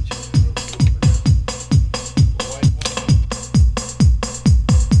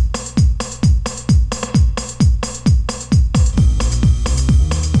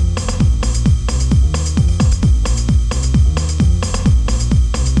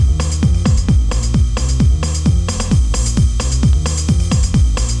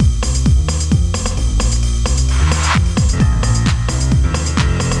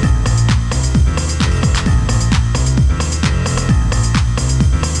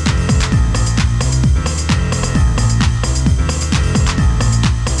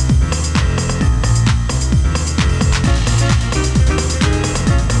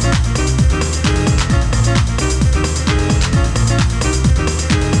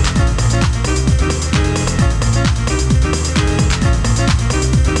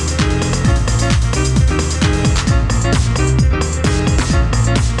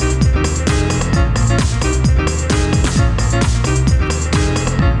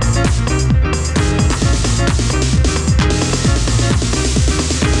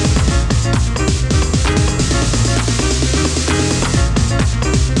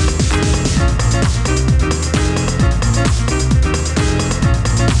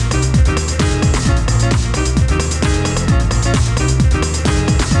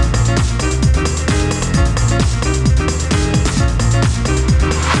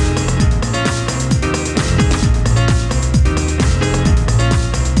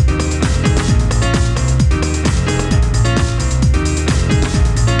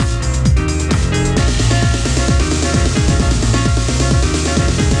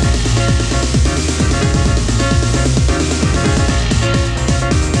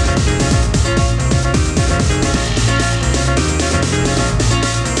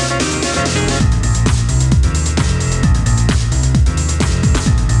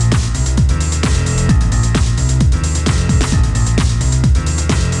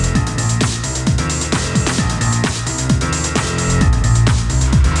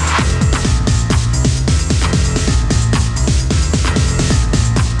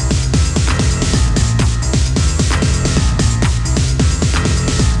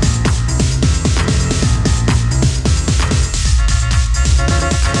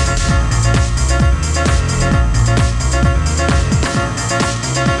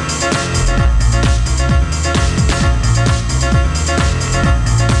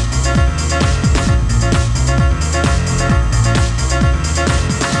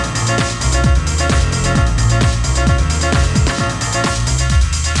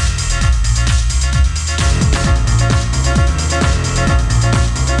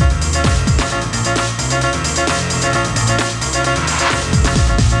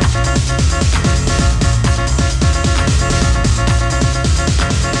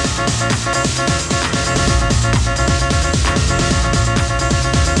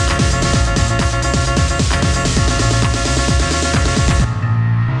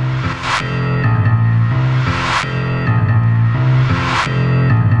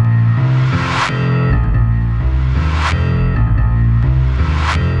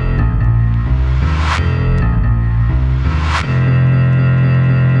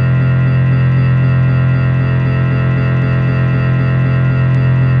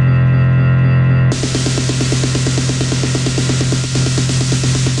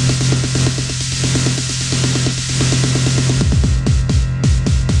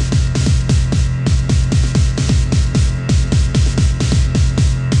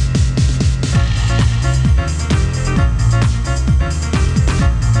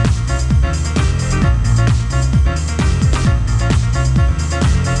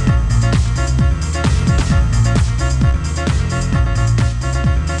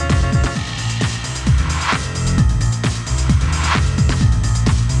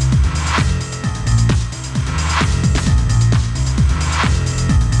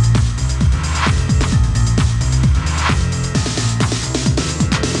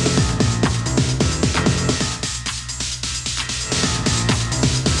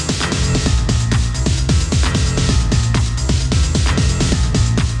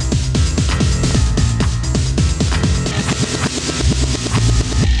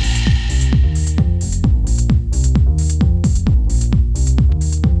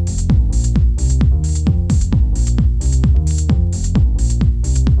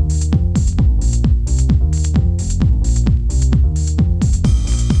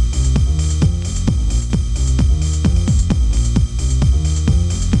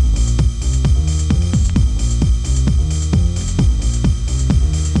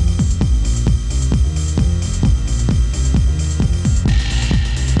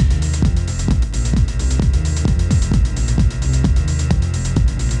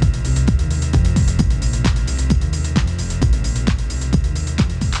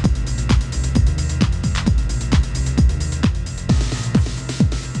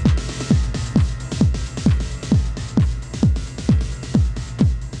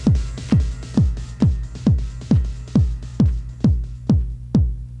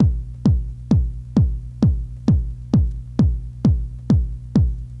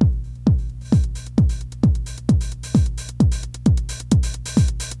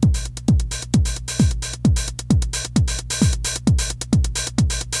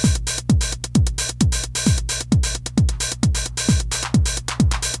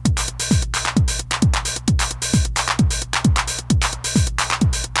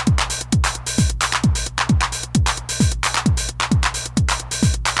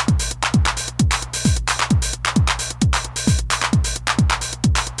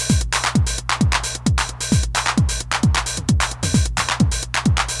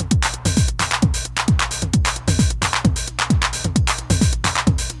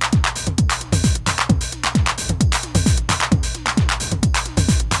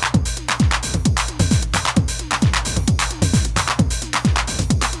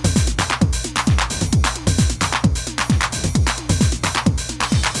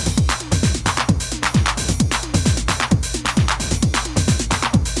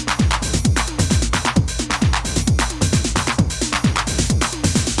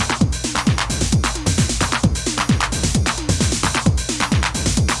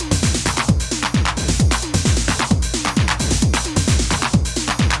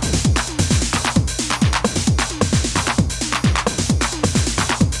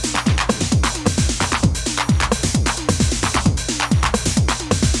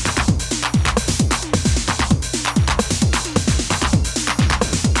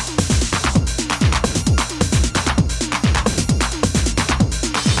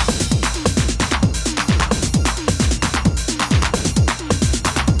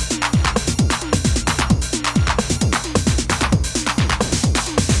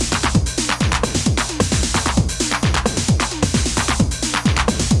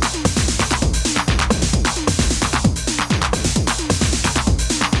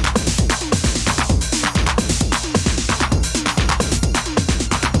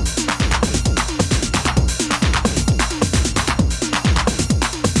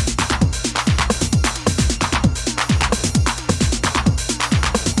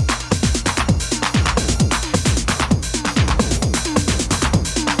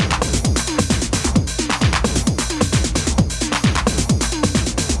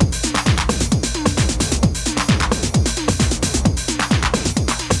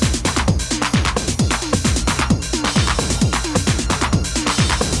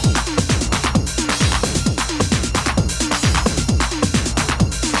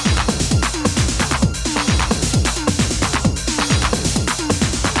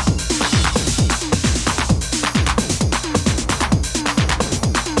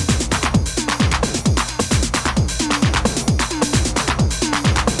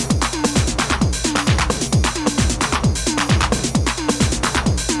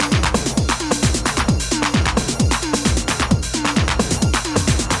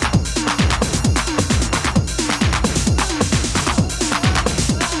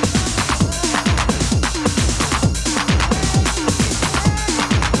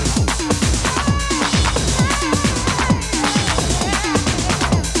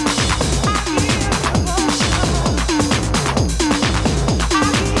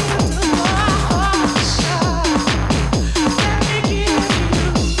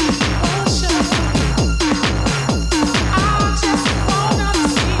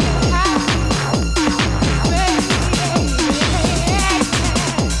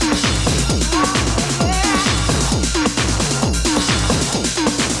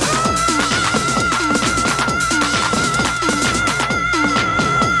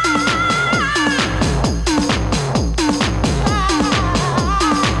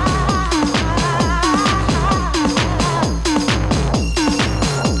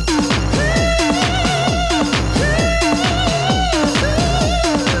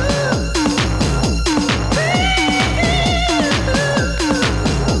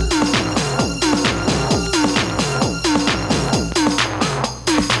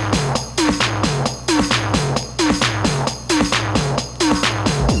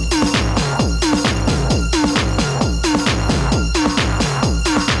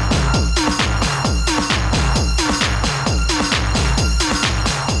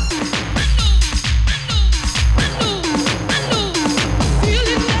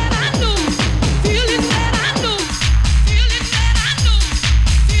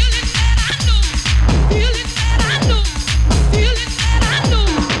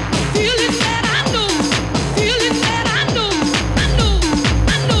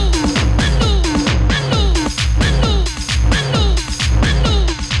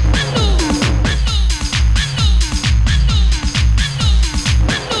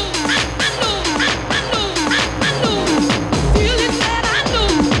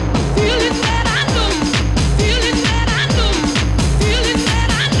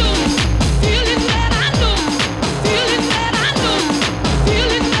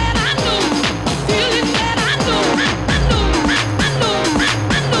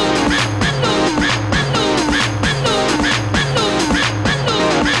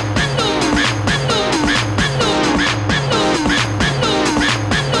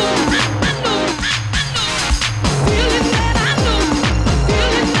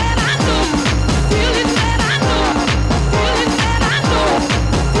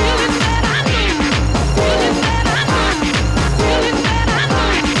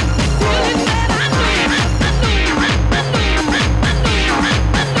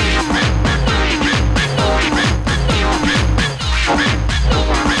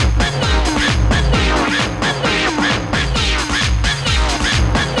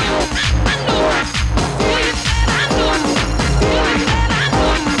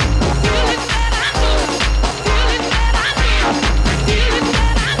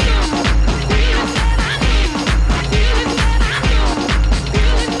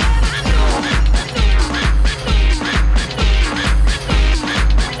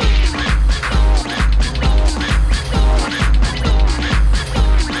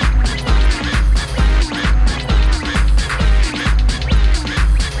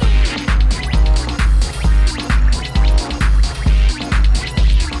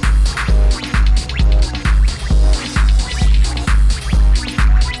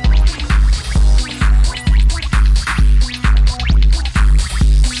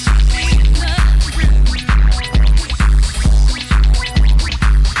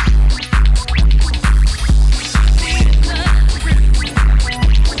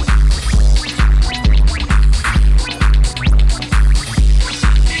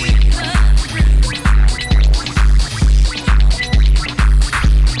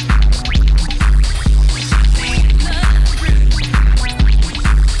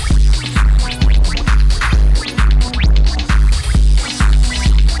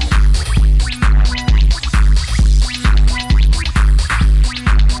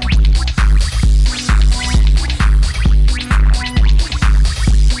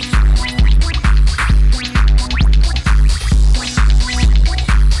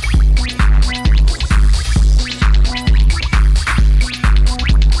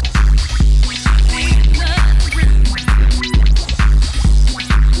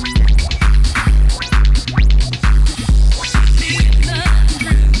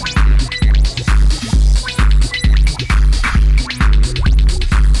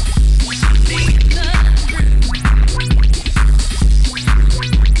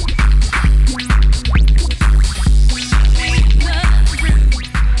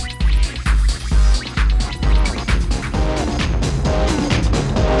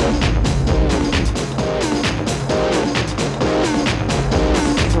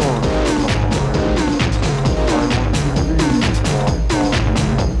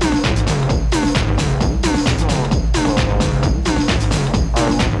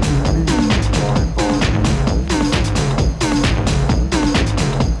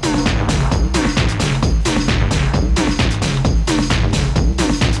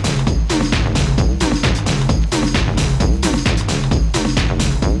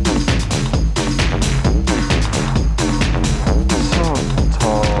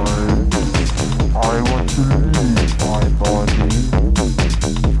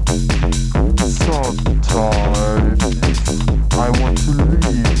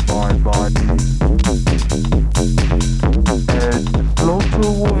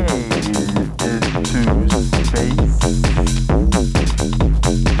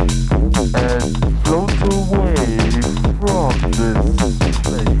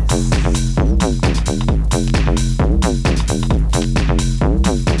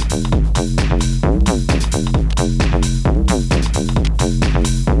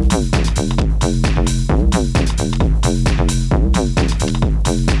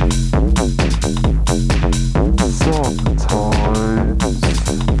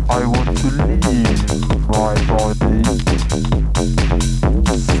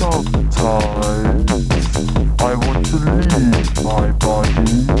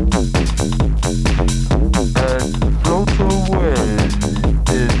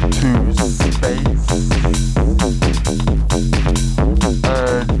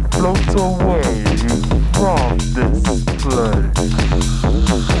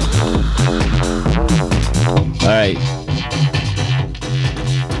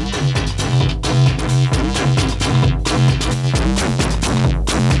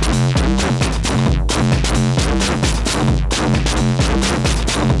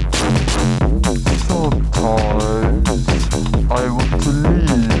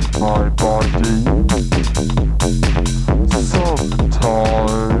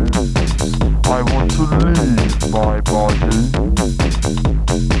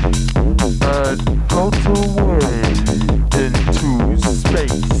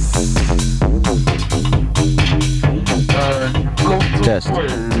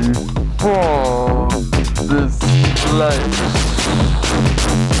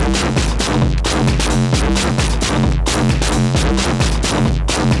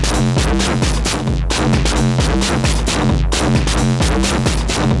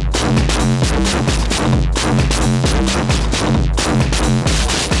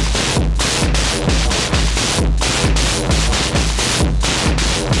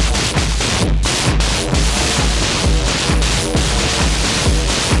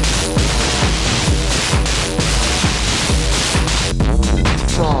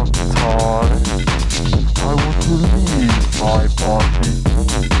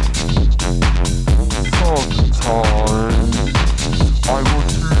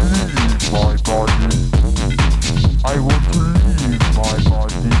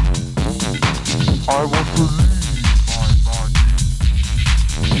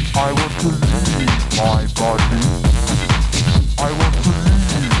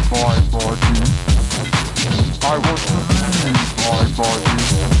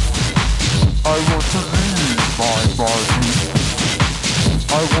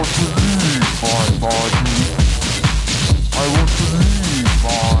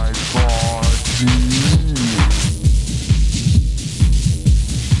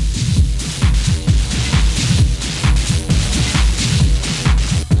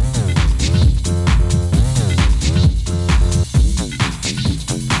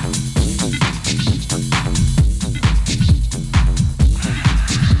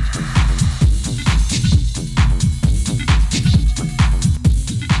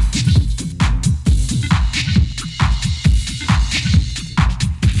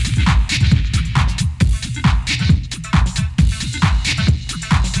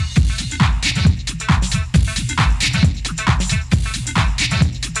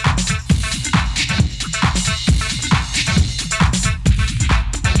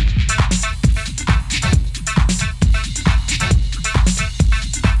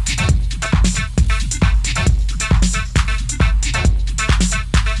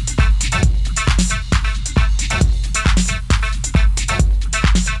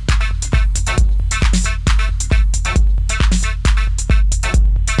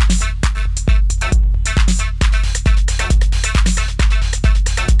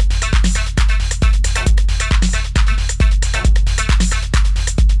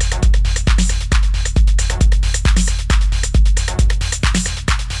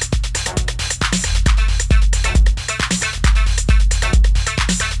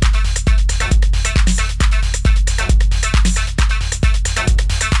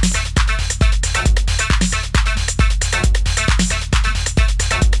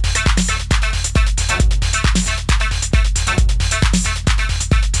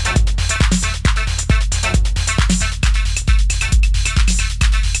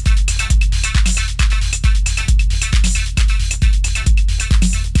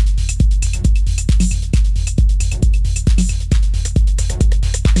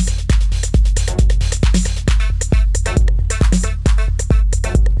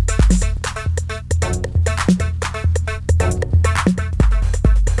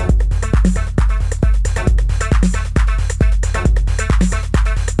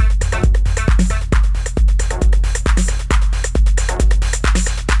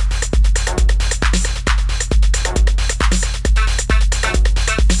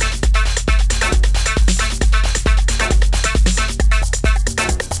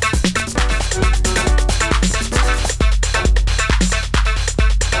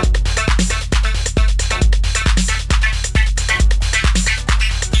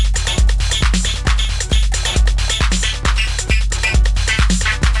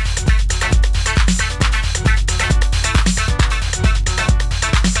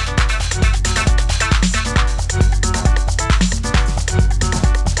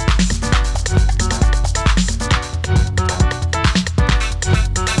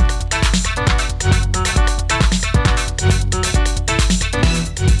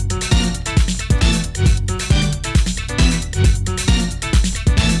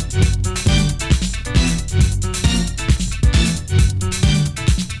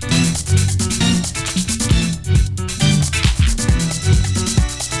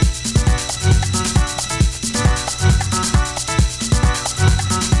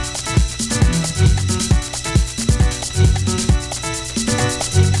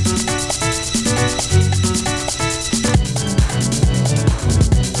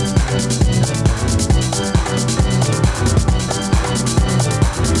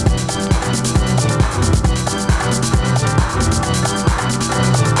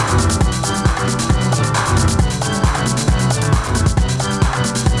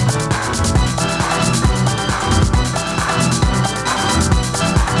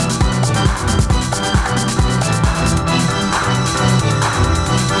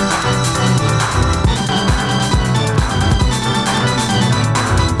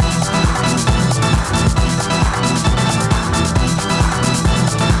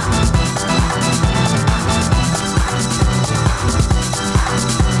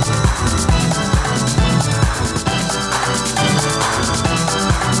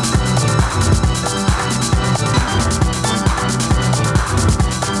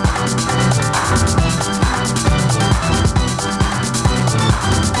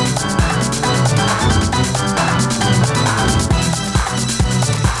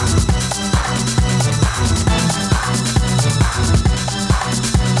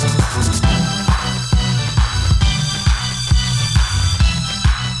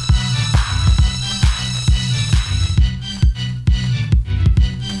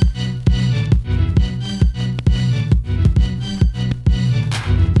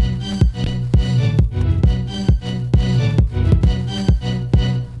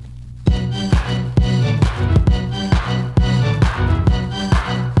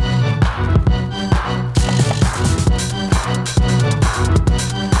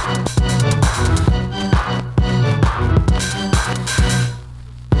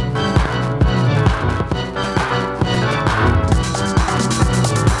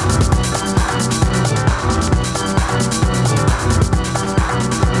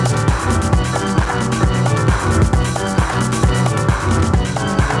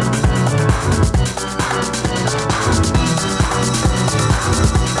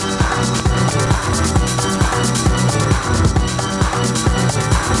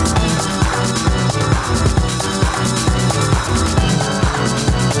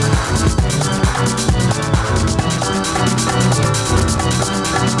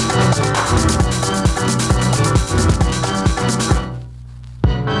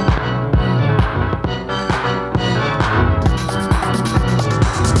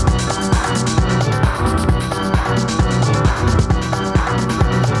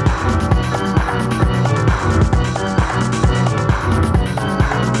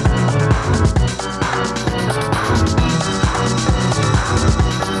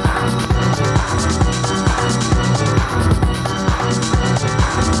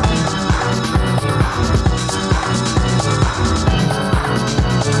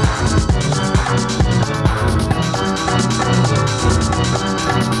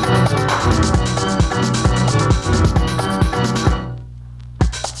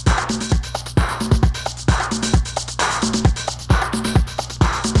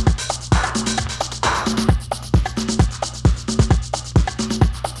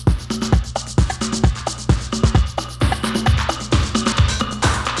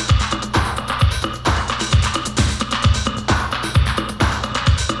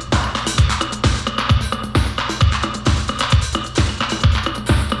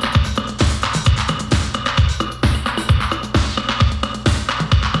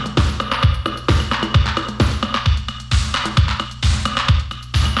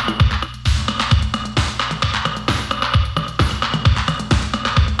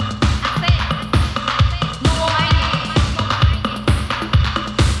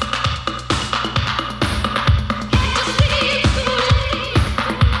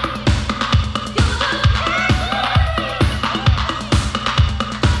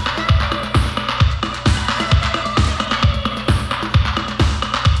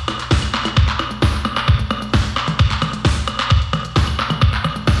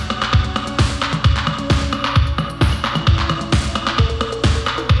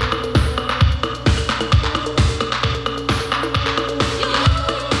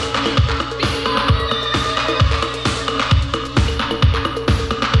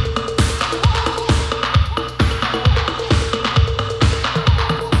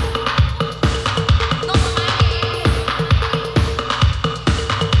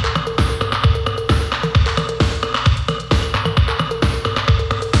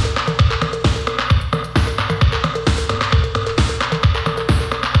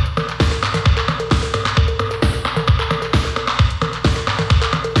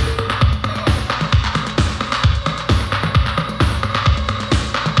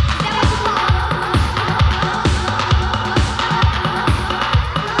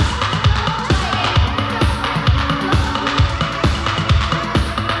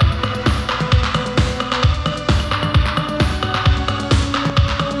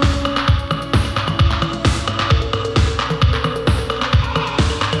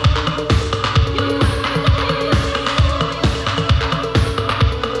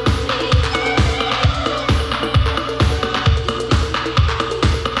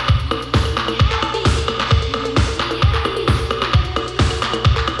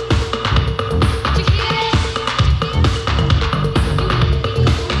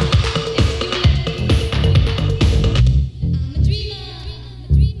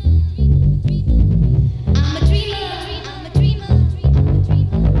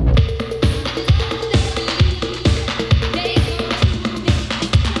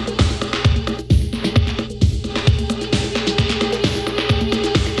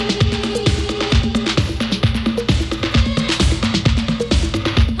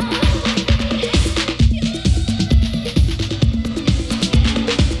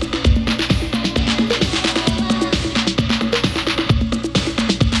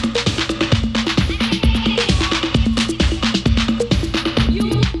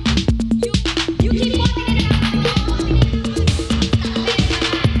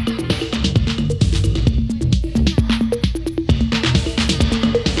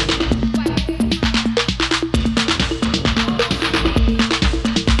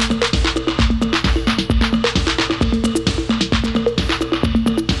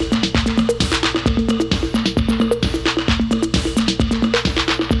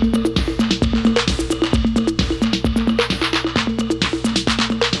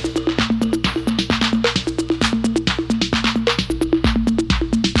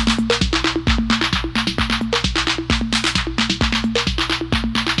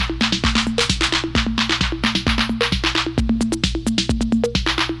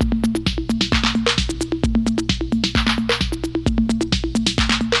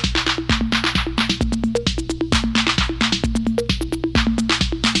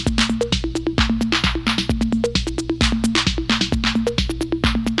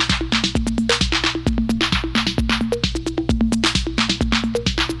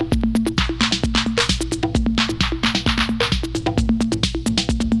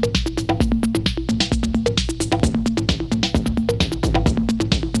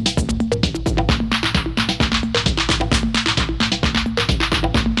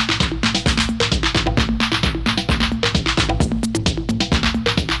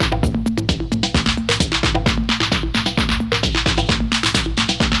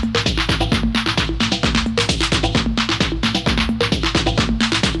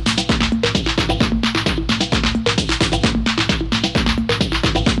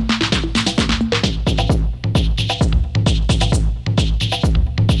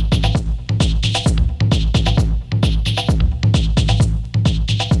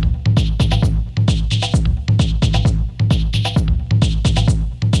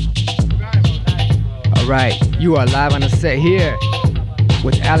 right, you are live on the set here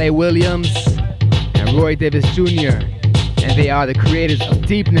with L.A. Williams and Roy Davis Jr. And they are the creators of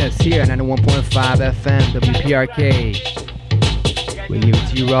Deepness here at 91.5 FM WPRK. We give it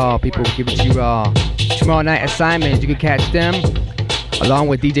to you raw, people, we give it to you raw. Tomorrow night assignments, you can catch them along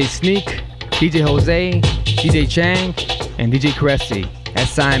with DJ Sneak, DJ Jose, DJ Chang, and DJ Cressy at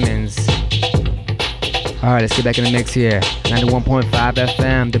Simon's. Alright, let's get back in the mix here. 91.5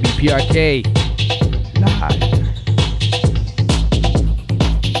 FM, WPRK, live.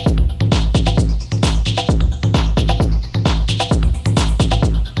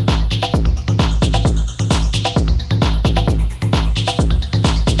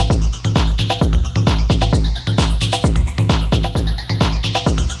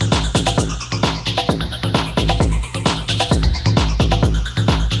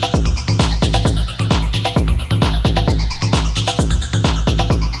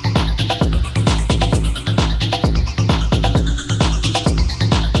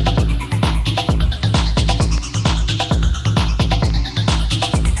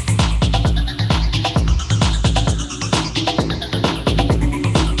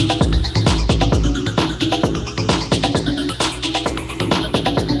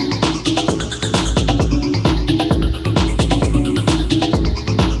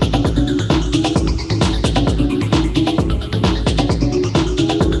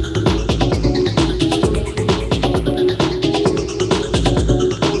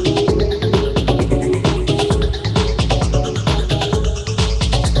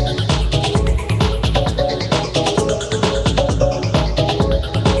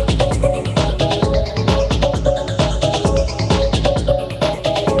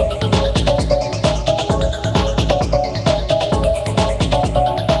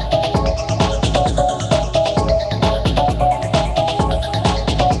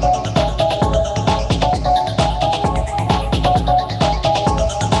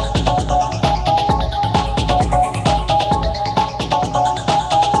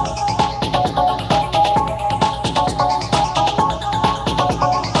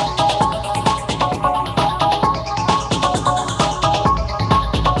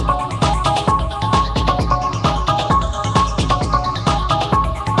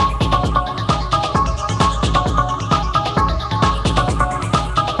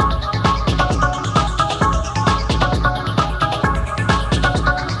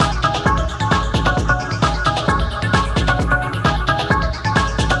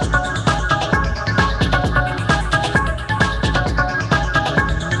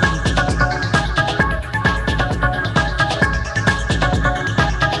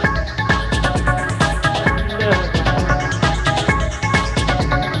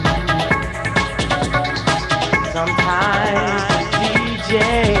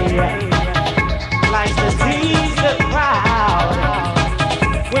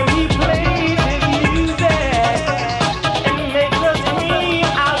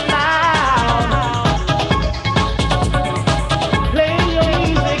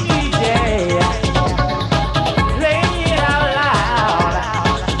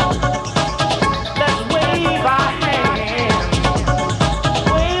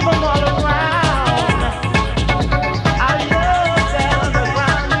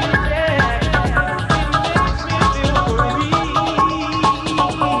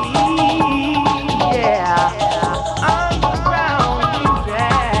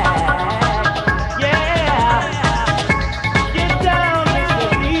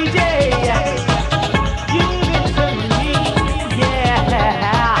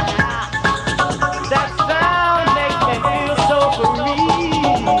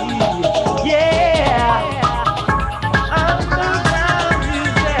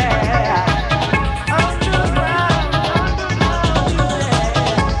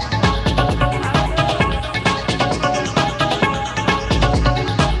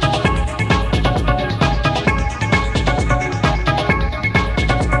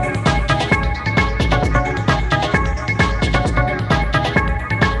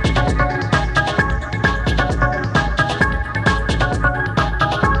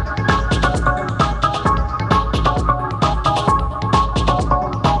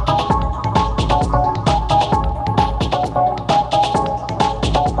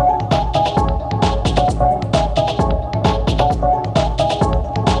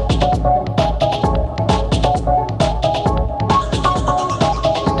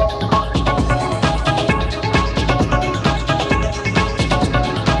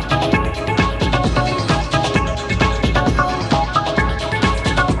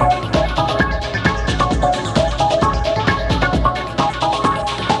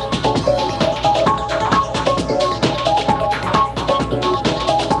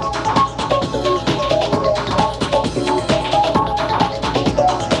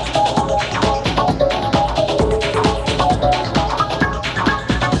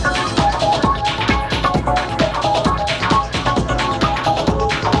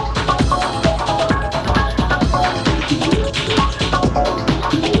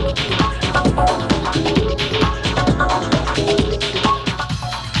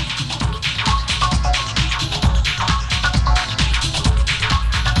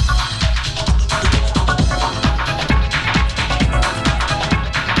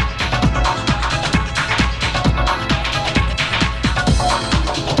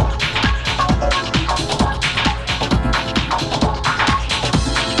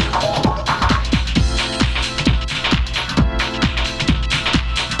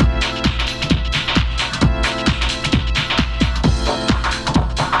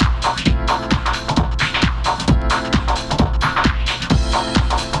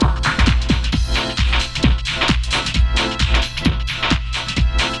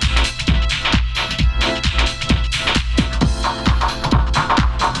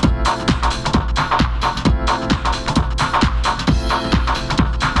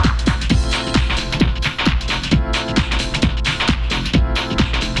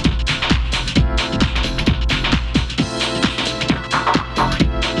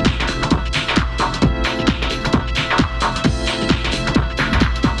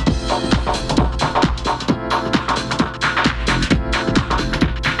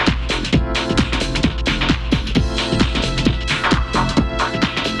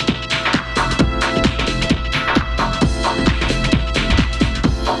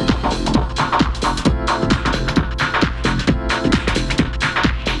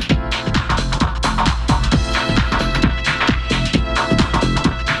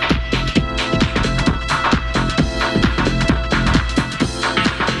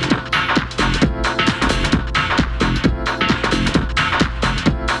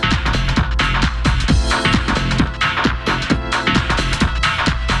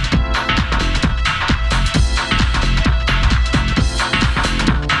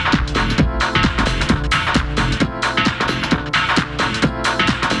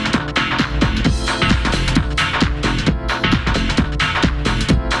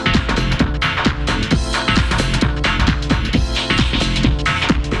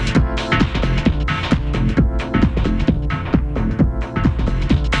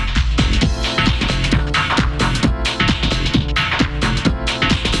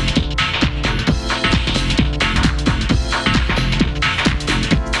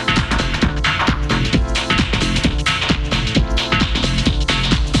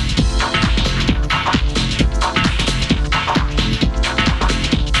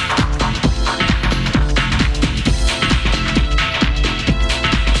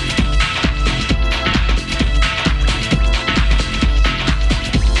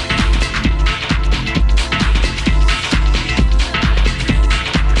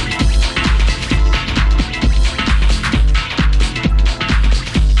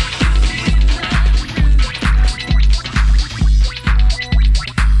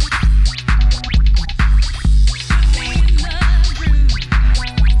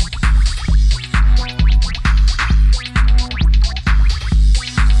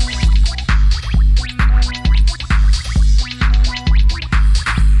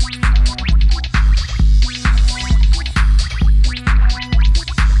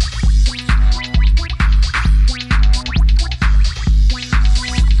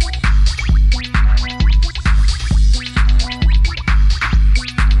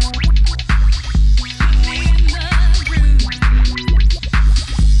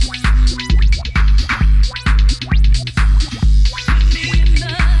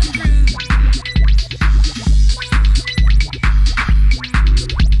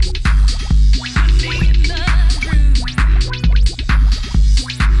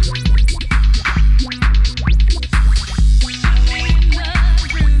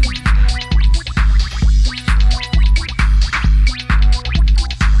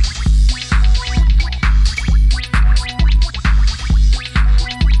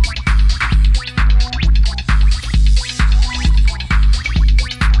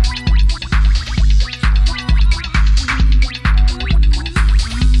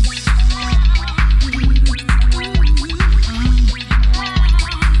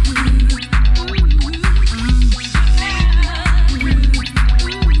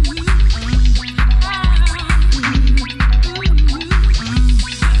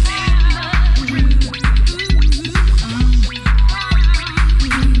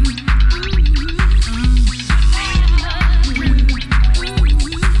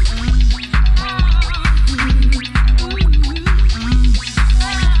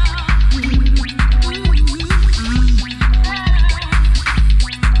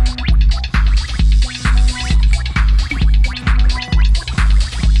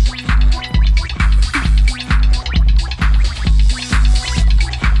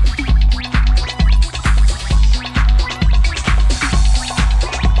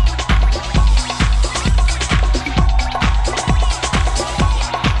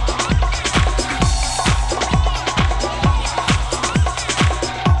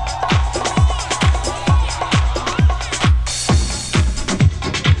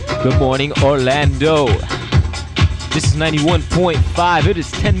 Good morning, Orlando. This is 91.5. It is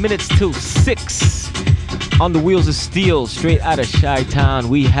 10 minutes till 6. On the wheels of steel, straight out of Chi-Town,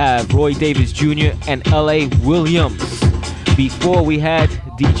 we have Roy Davis Jr. and L.A. Williams. Before we had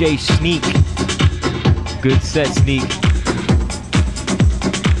DJ Sneak. Good set, Sneak.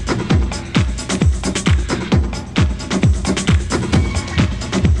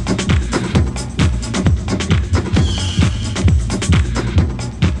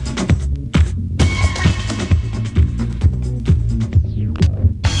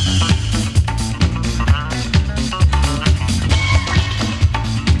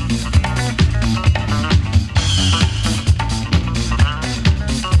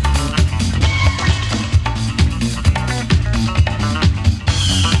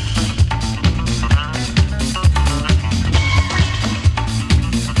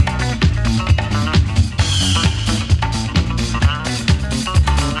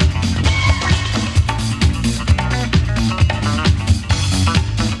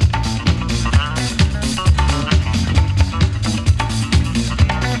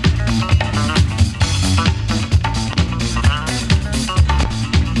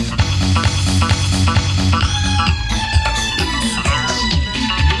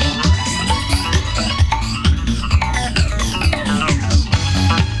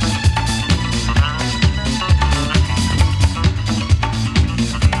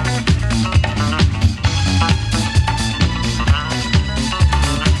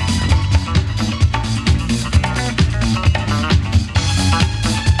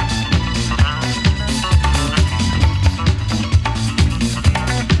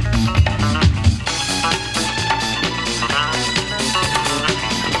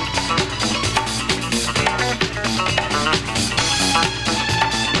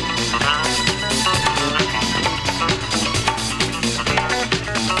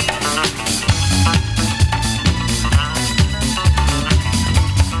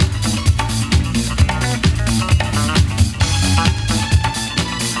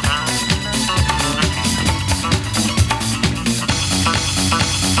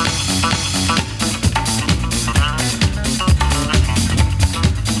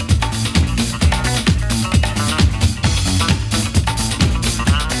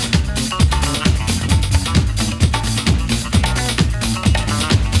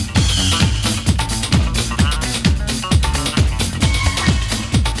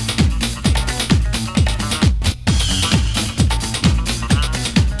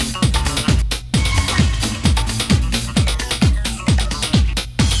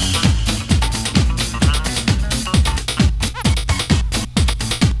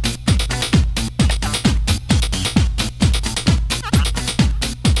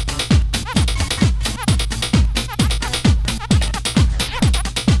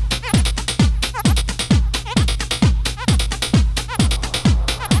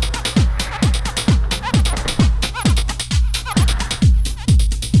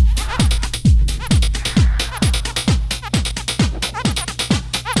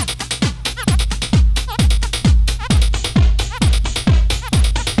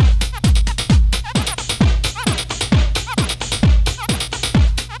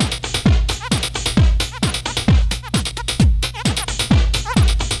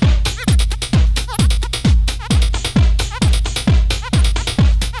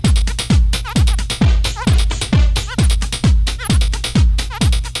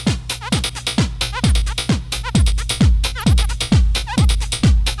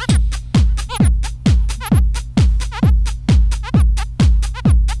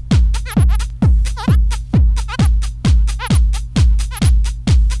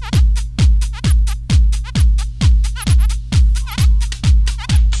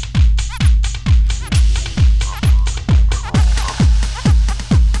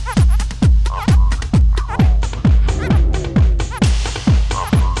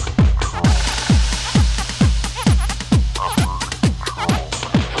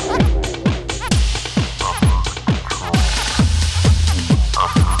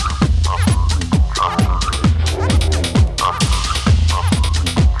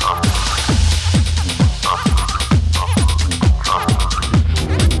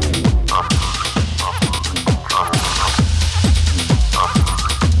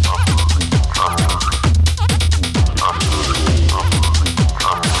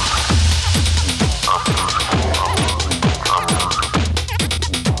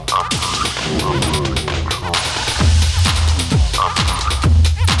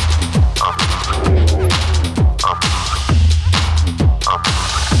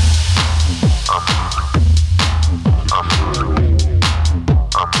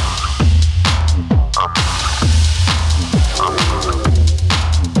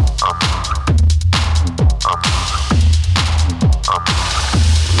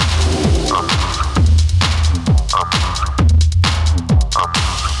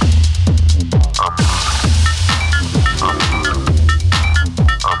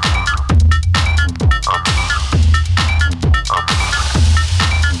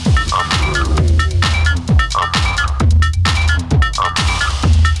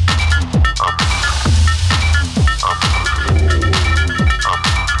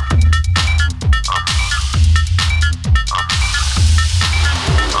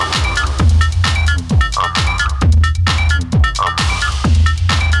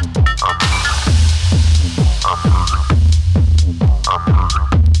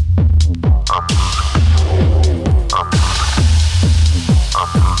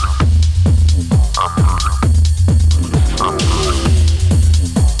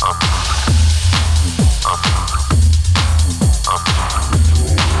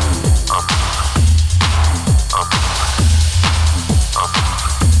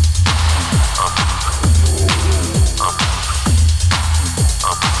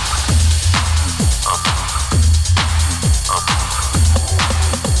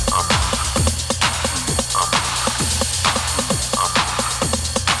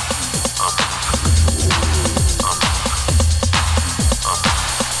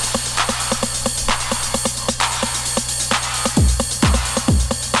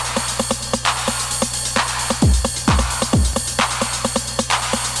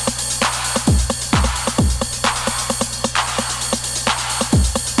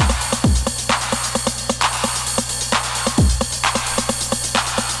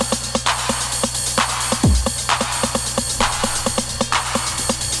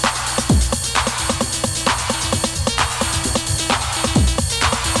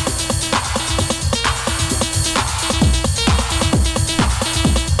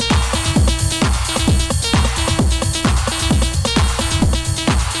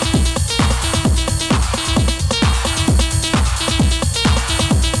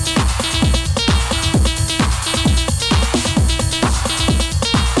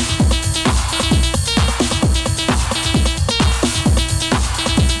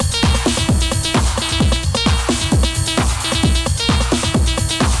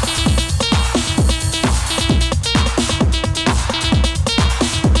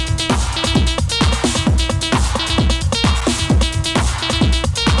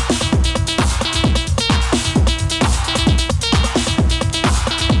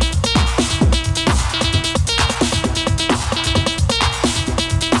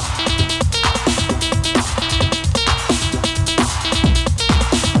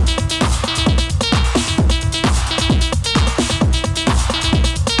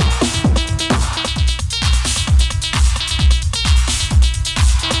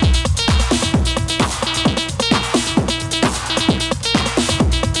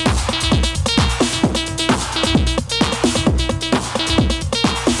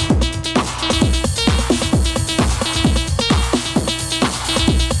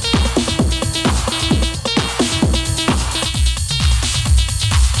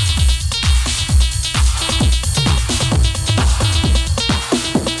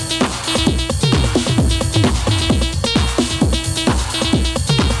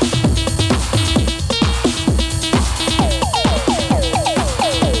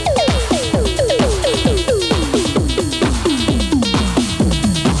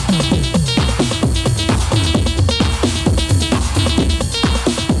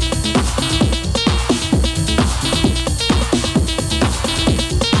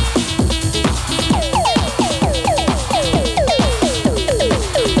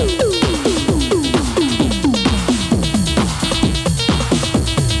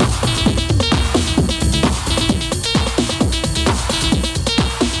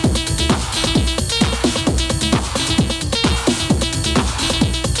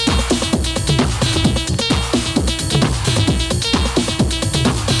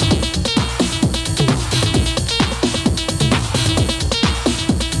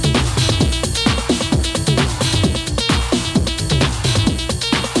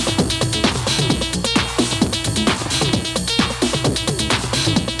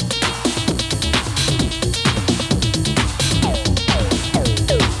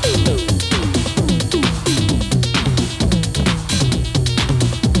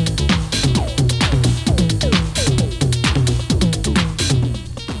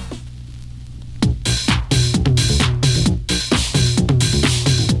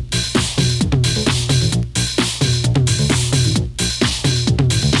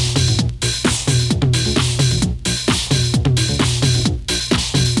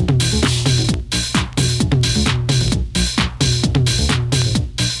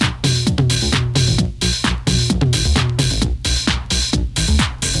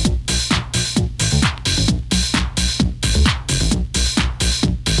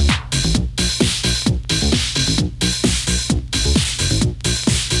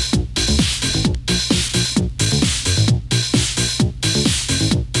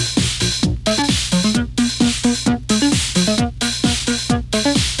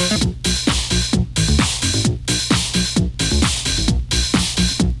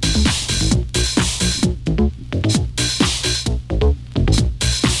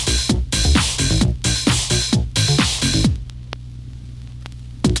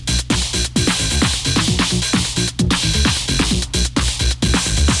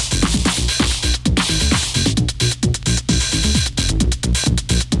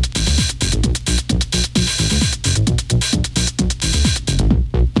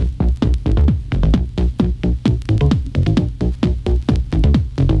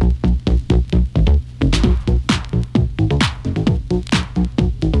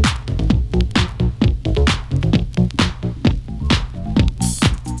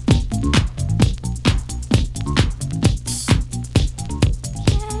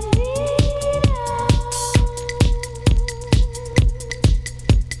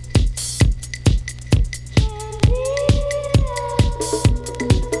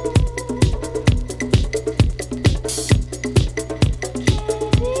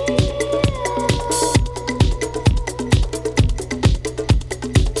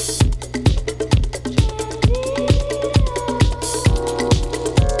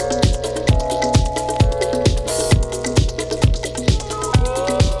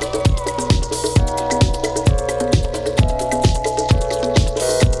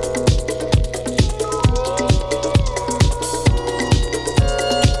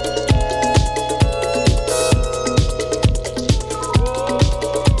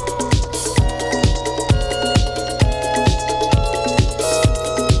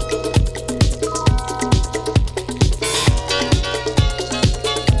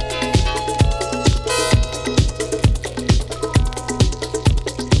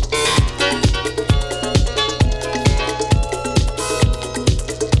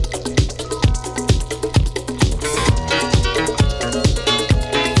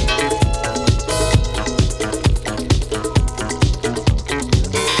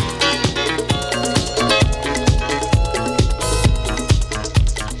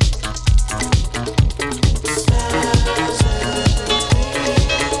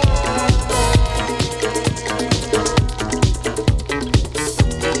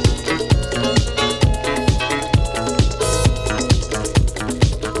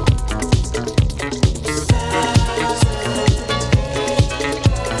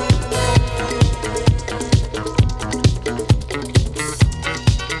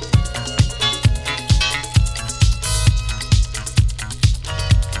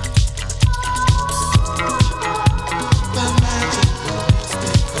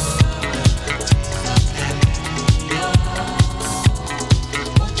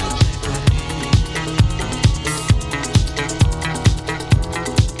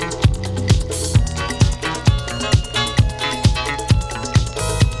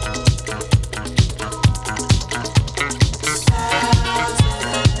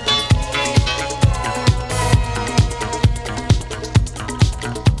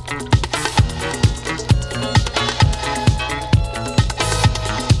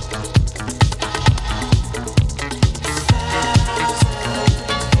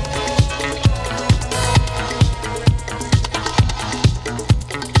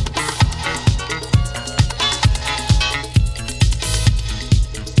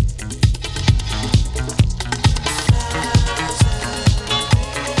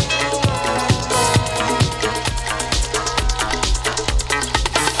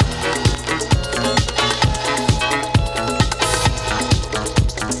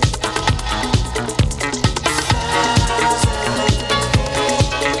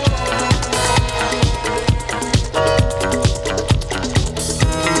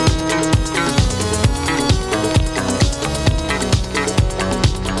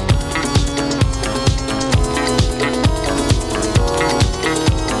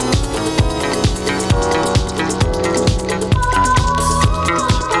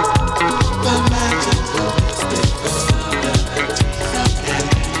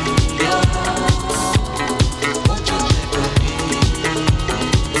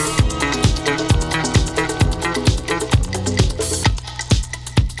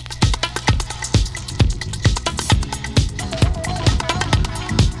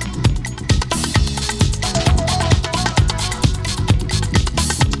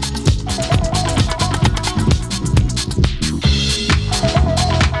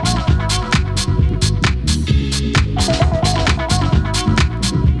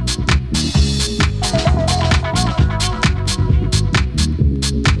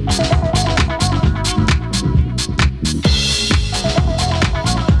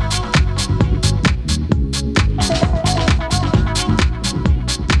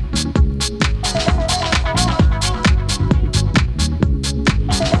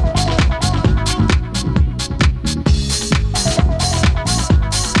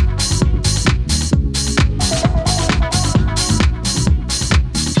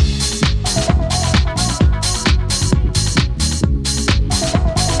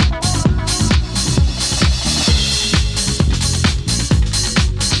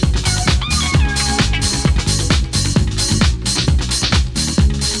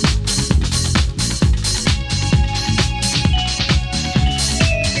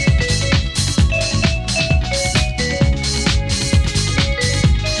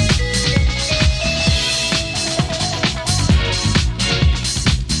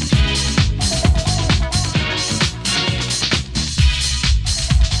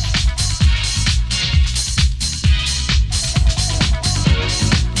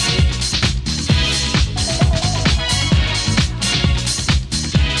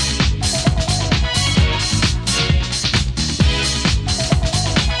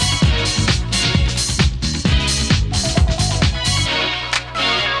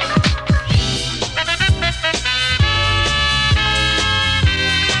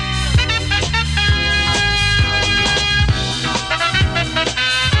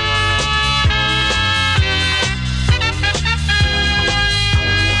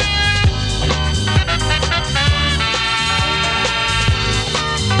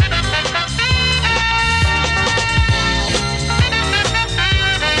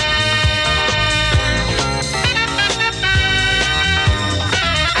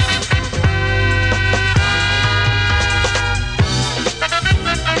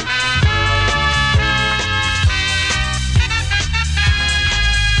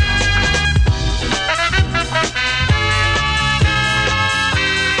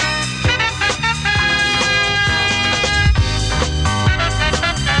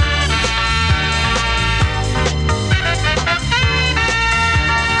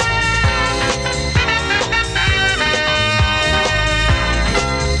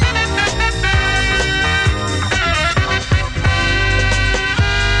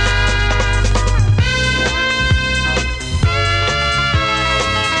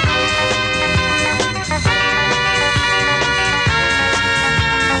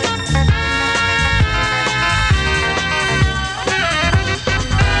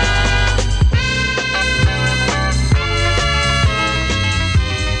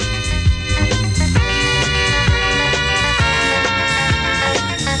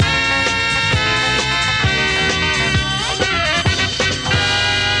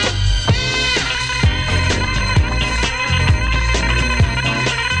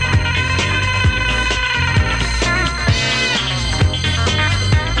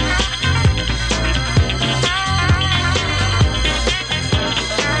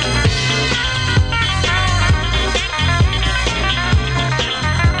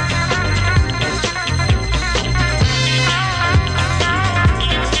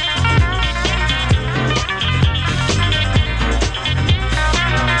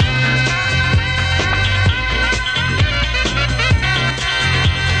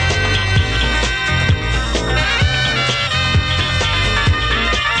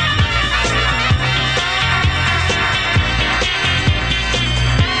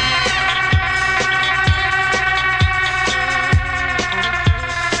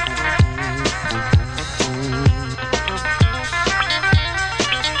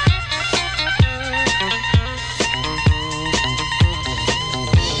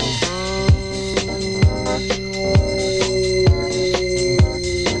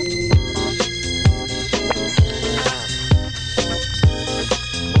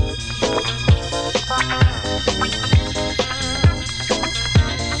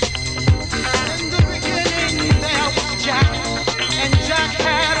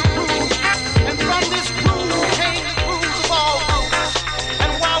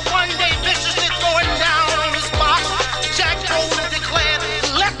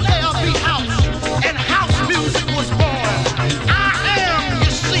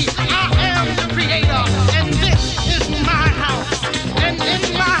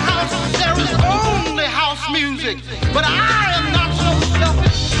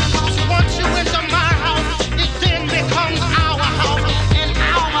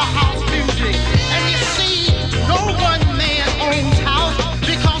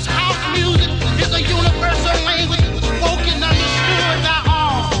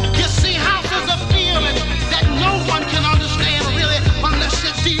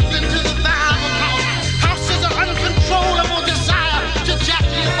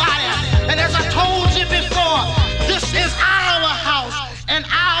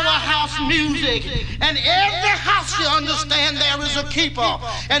 you understand there is a keeper.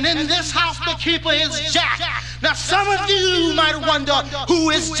 And in this house, the keeper is Jack. Now, some of you might wonder, who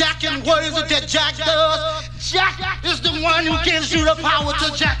is Jack and what is it that Jack does? Jack is the one who gives you the power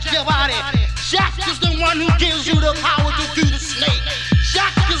to jack your body. Jack is the one who gives you the power to do the snake.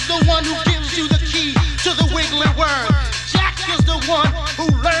 Jack is the one who gives you the key to the wiggly worm. Jack is the one who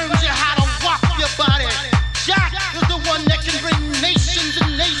learns you how to walk your body. Jack is the one that can bring nations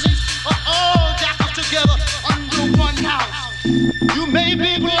and nations of all jackals together under one house. You may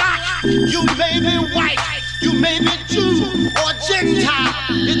be black, you may be white, you may be Jew or Gentile.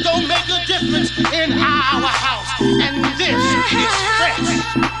 It don't make a difference in our house. And this is fresh.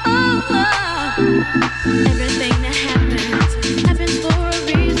 Everything that happens for a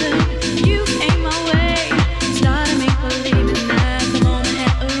reason. You came my way, started me believing that the moment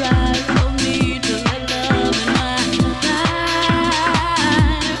had arrived for me to let love in my life.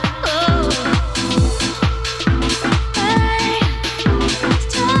 Oh, hey, it's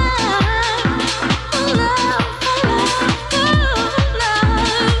time for love, love.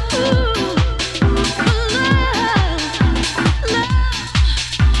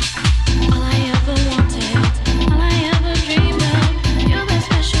 All I ever wanted, all I ever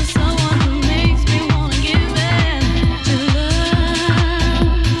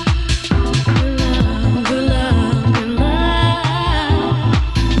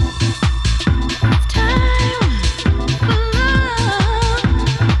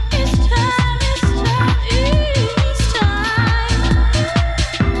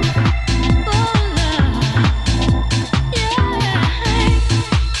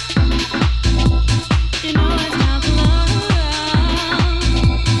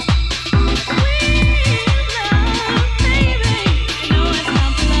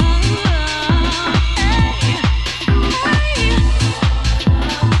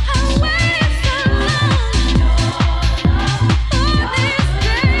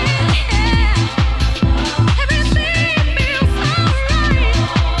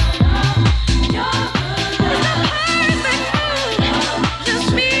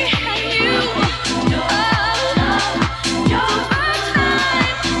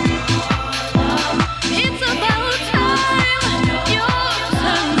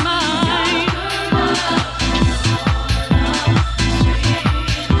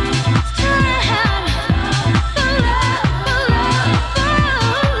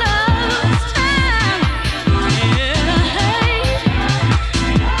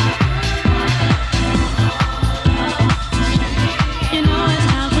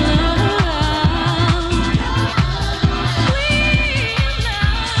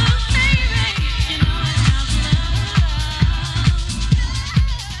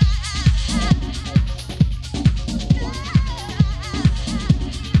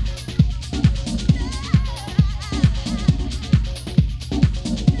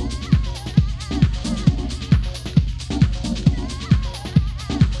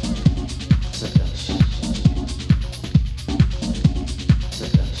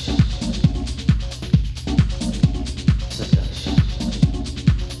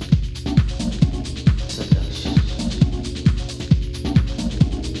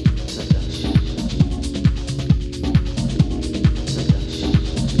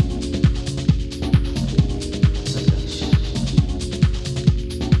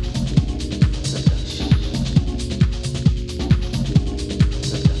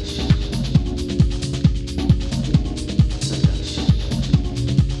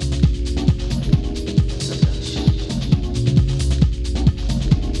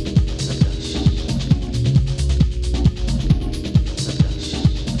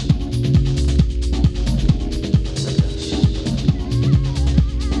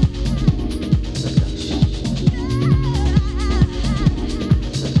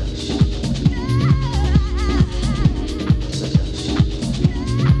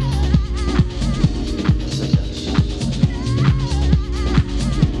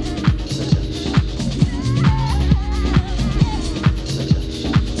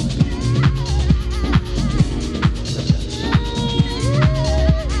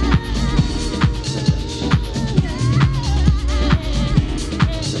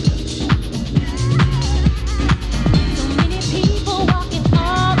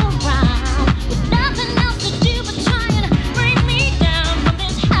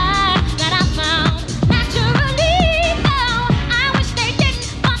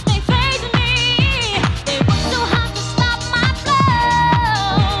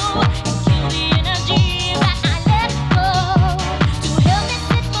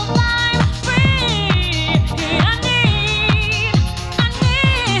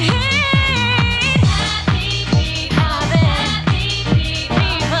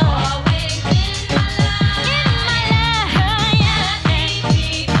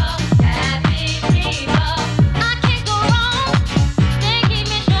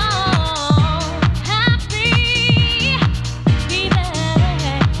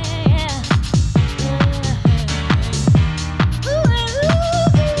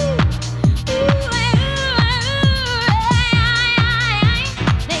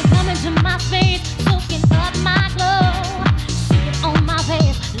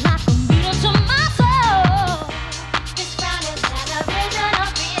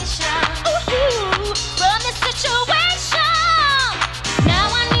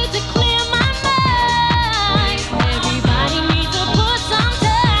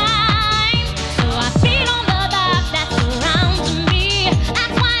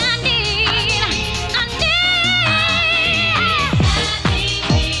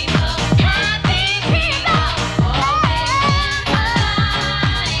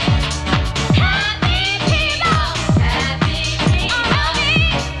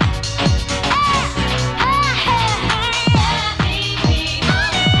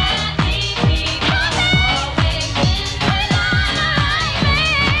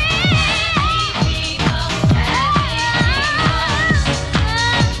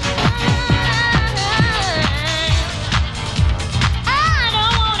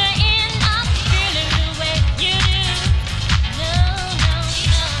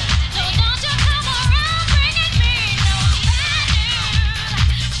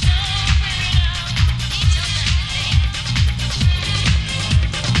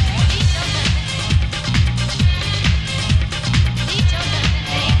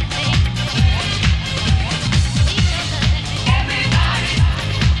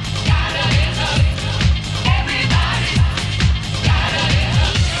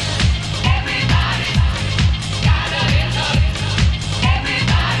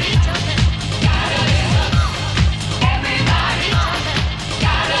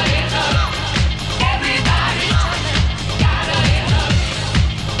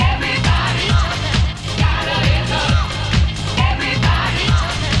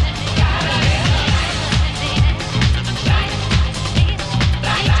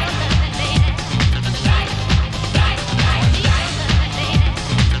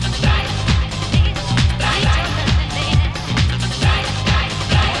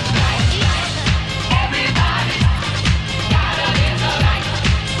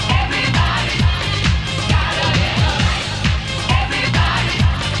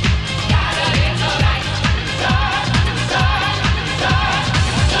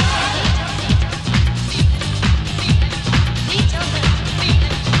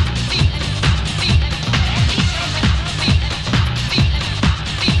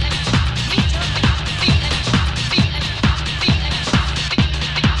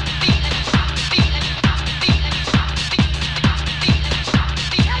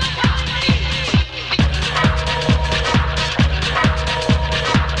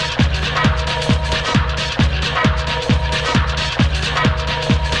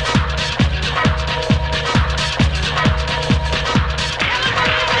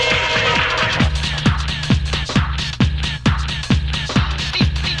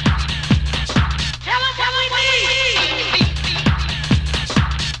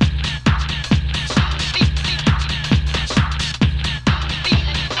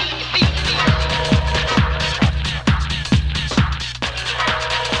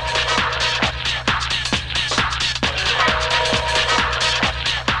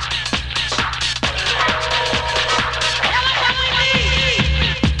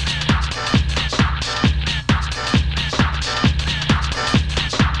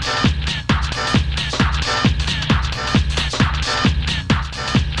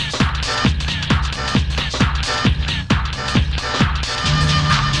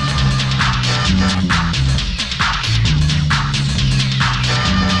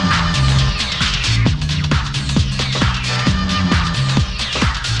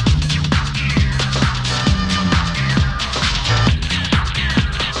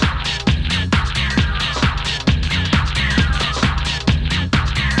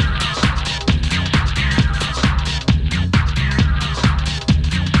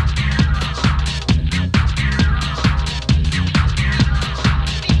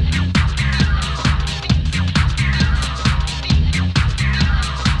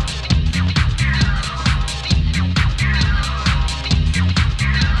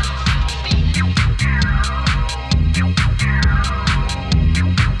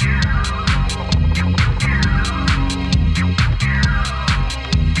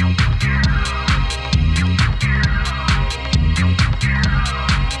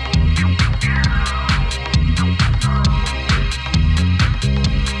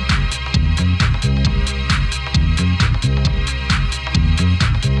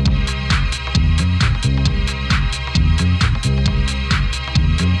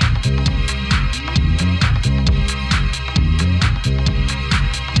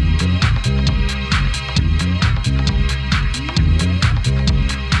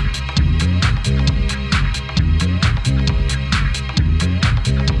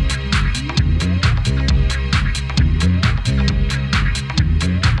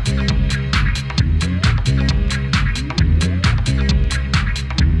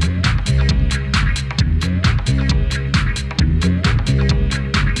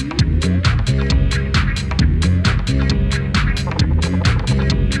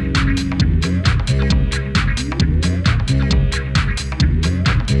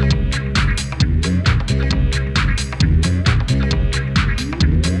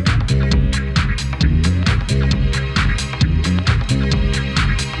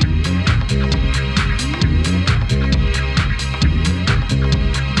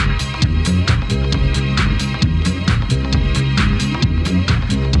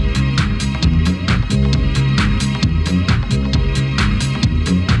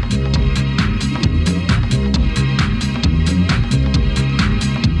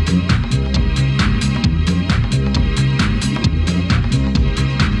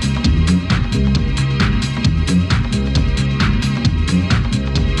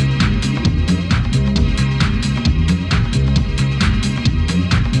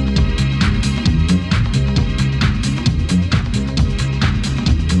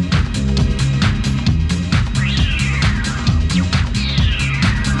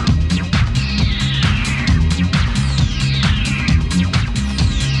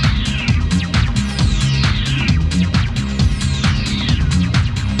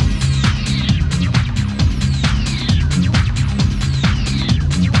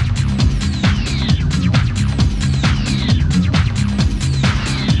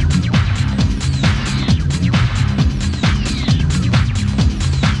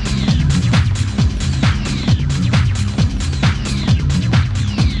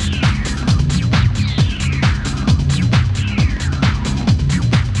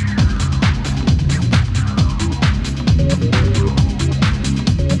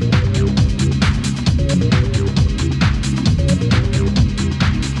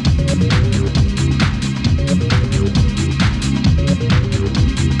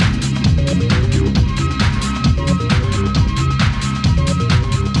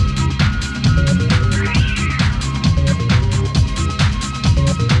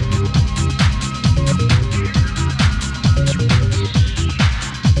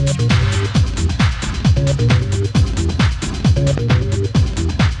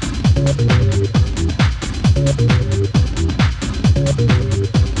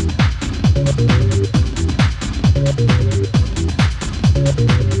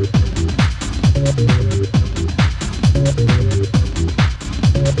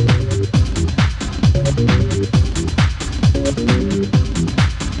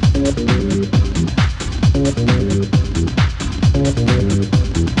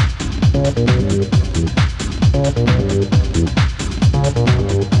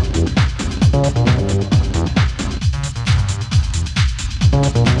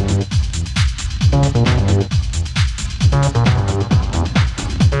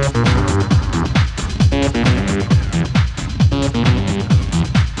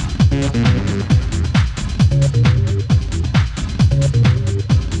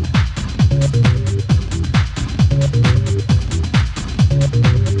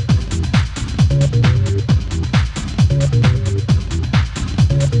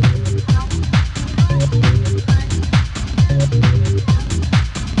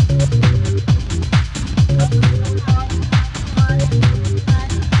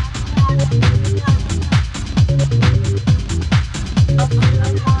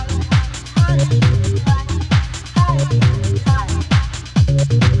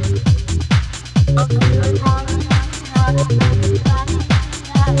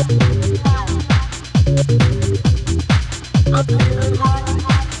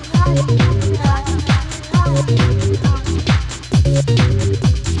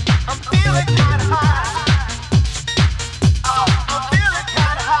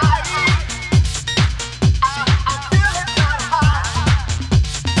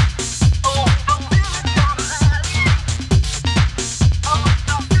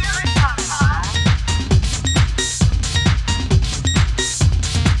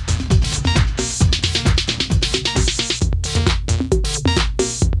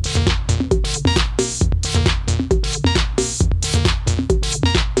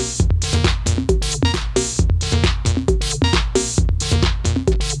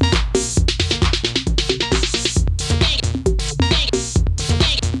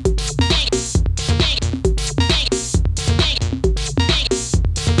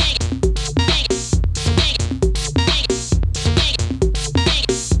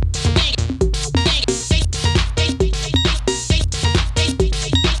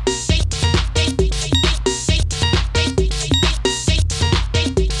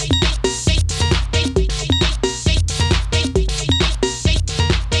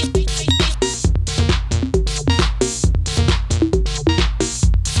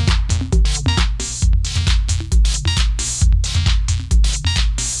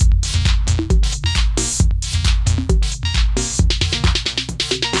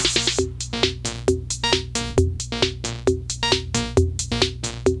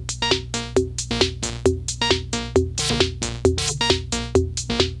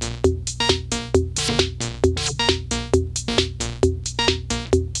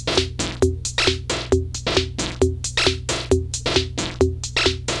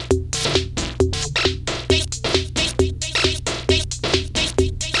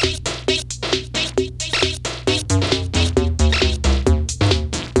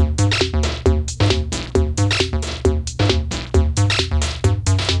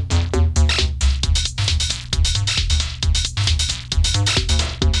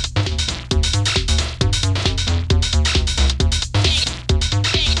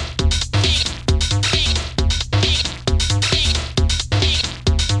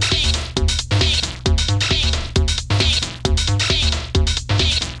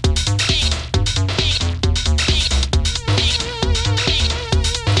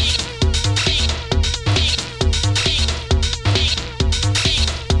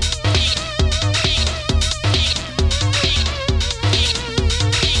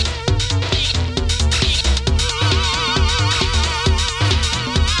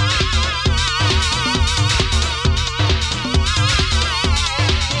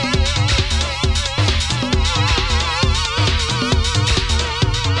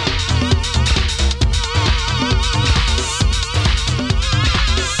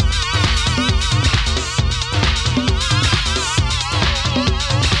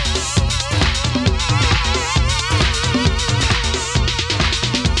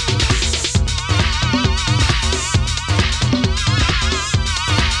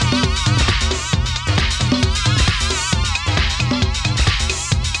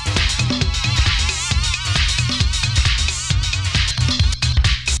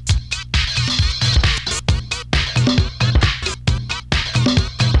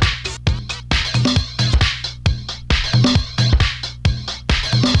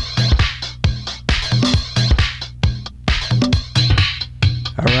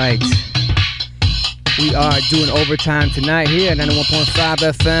right. We are doing overtime tonight here at 91.5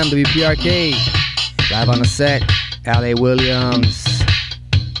 FM, WPRK. Live on the set, L.A. Williams,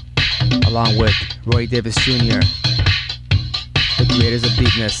 along with Roy Davis Jr., the creators of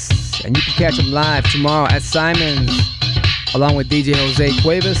Deepness. And you can catch them live tomorrow at Simon's, along with DJ Jose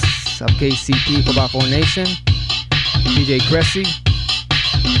Cuevas of KCP 4x4 Nation, DJ Cressy,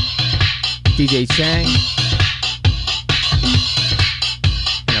 DJ Chang,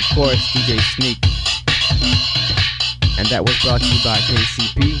 and of course DJ Sneak. And that was brought to you by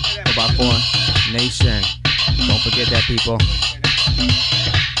KCP 4x4 Nation. Don't forget that, people.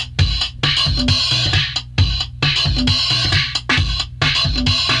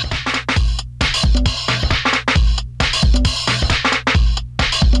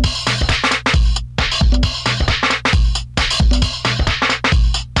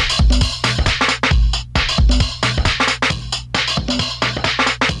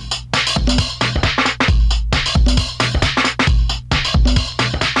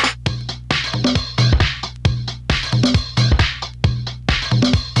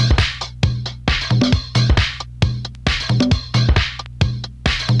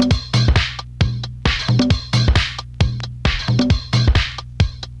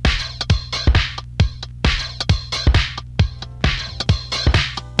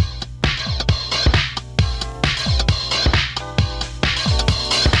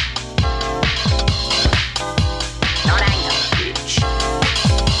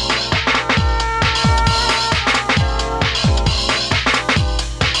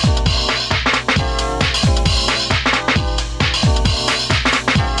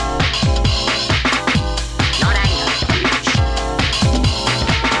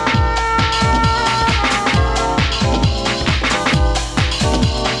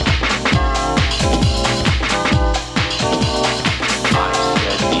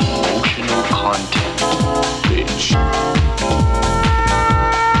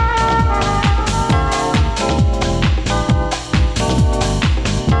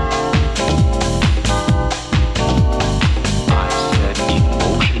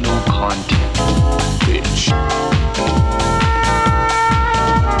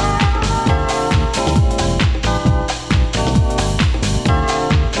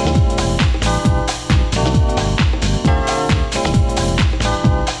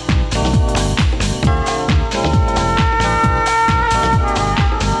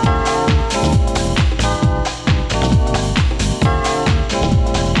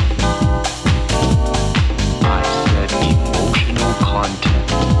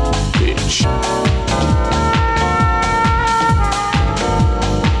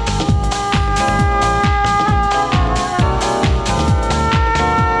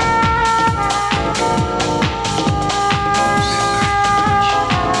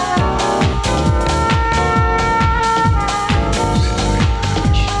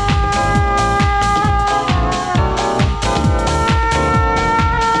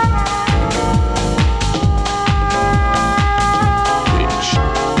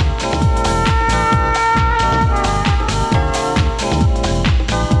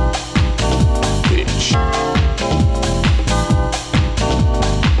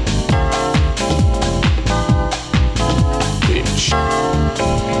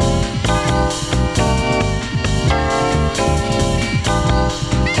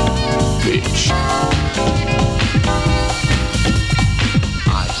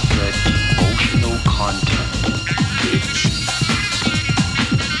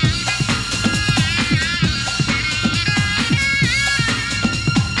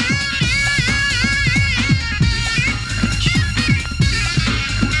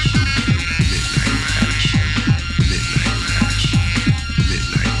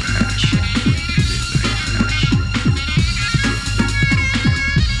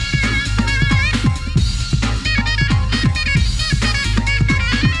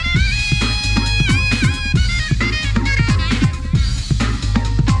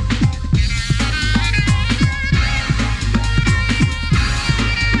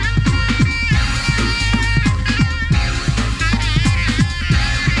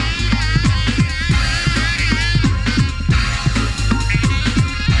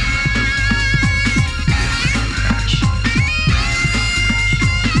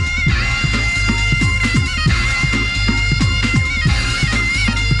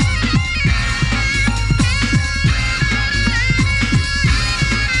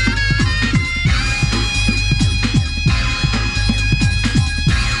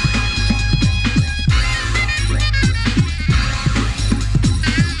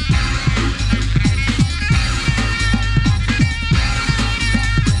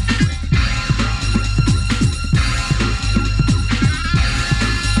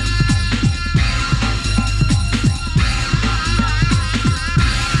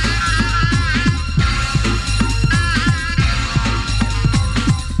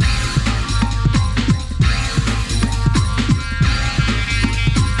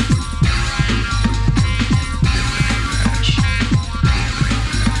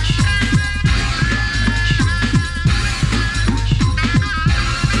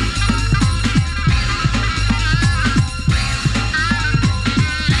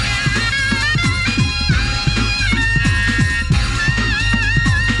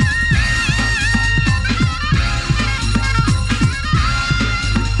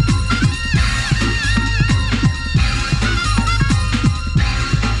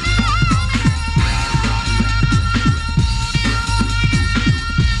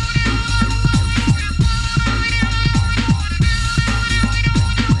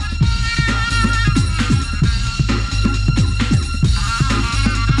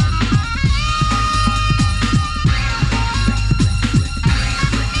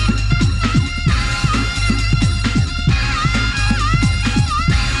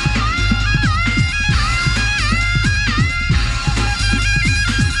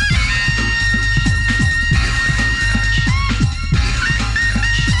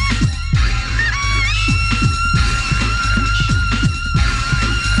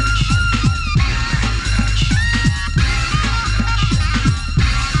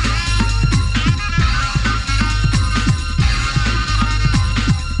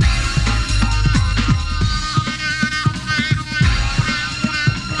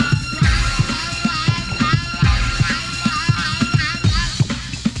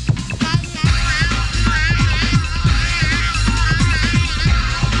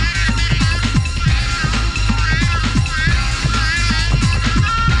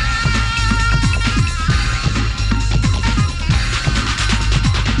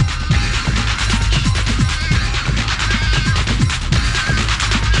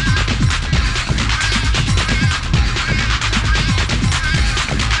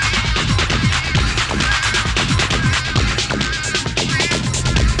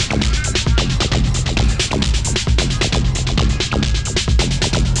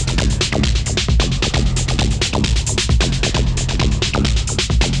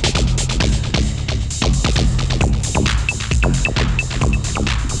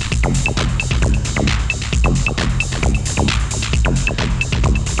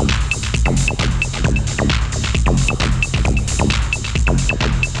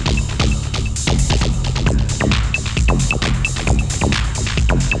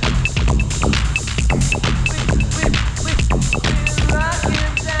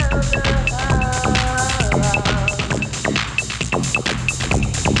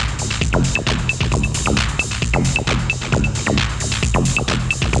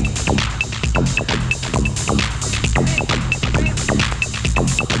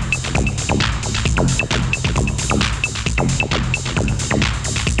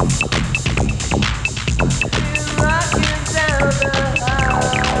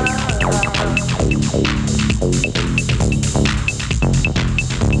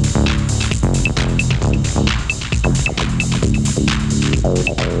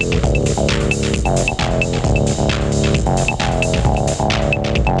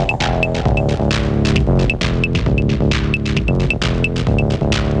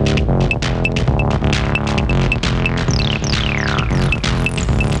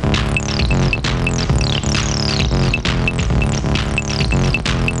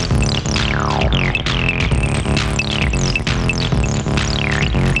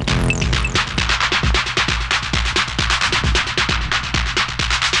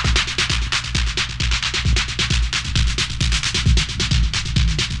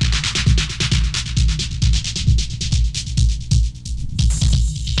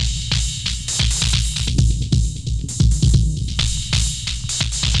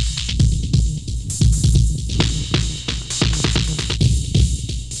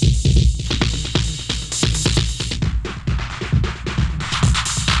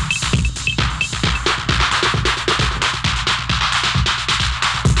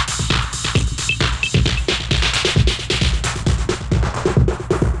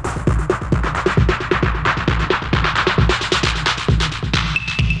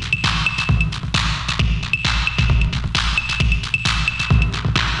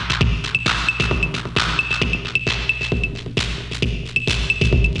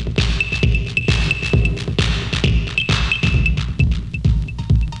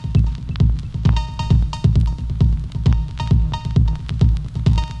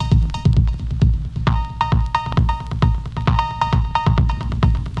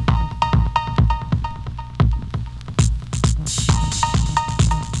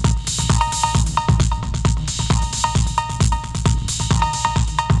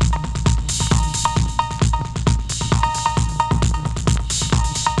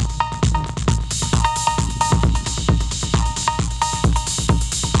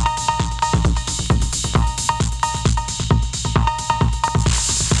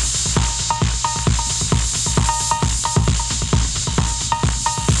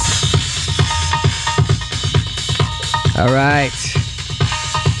 All right.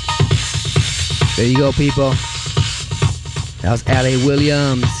 There you go, people. That was L.A.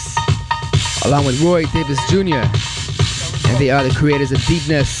 Williams, along with Roy Davis Jr., and they are the creators of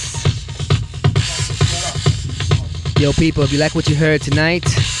Deepness. Yo, people, if you like what you heard tonight,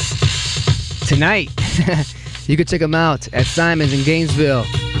 you can check them out at Simon's in Gainesville,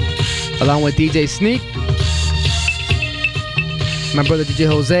 along with DJ Sneak, my brother DJ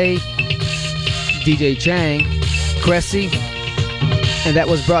Jose, DJ Chang, Cressy, and that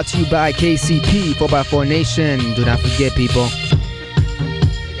was brought to you by KCP 4x4 Nation. Do not forget, people.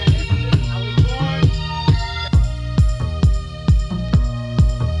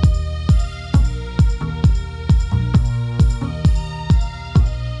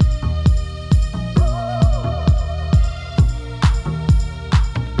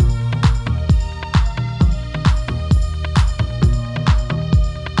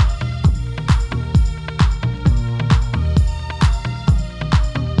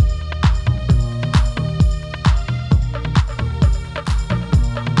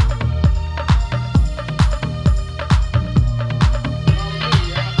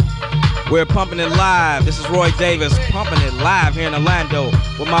 We're pumping it live. This is Roy Davis pumping it live here in Orlando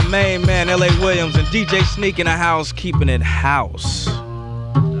with my main man L.A. Williams and DJ Sneak in the house, keeping it house.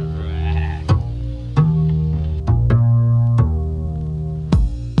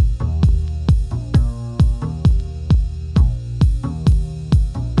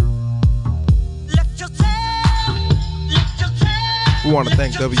 We want to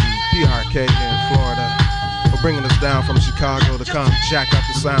thank WPRK here in Florida for bringing us down from Chicago to come jack up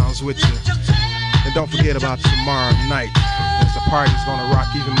the sounds with you. And don't forget about tomorrow night, as the party's gonna rock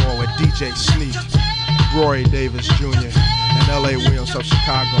even more with DJ Sneak, Roy Davis Jr., and L.A. Williams of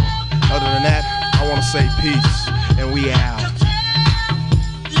Chicago. Other than that, I want to say peace, and we out.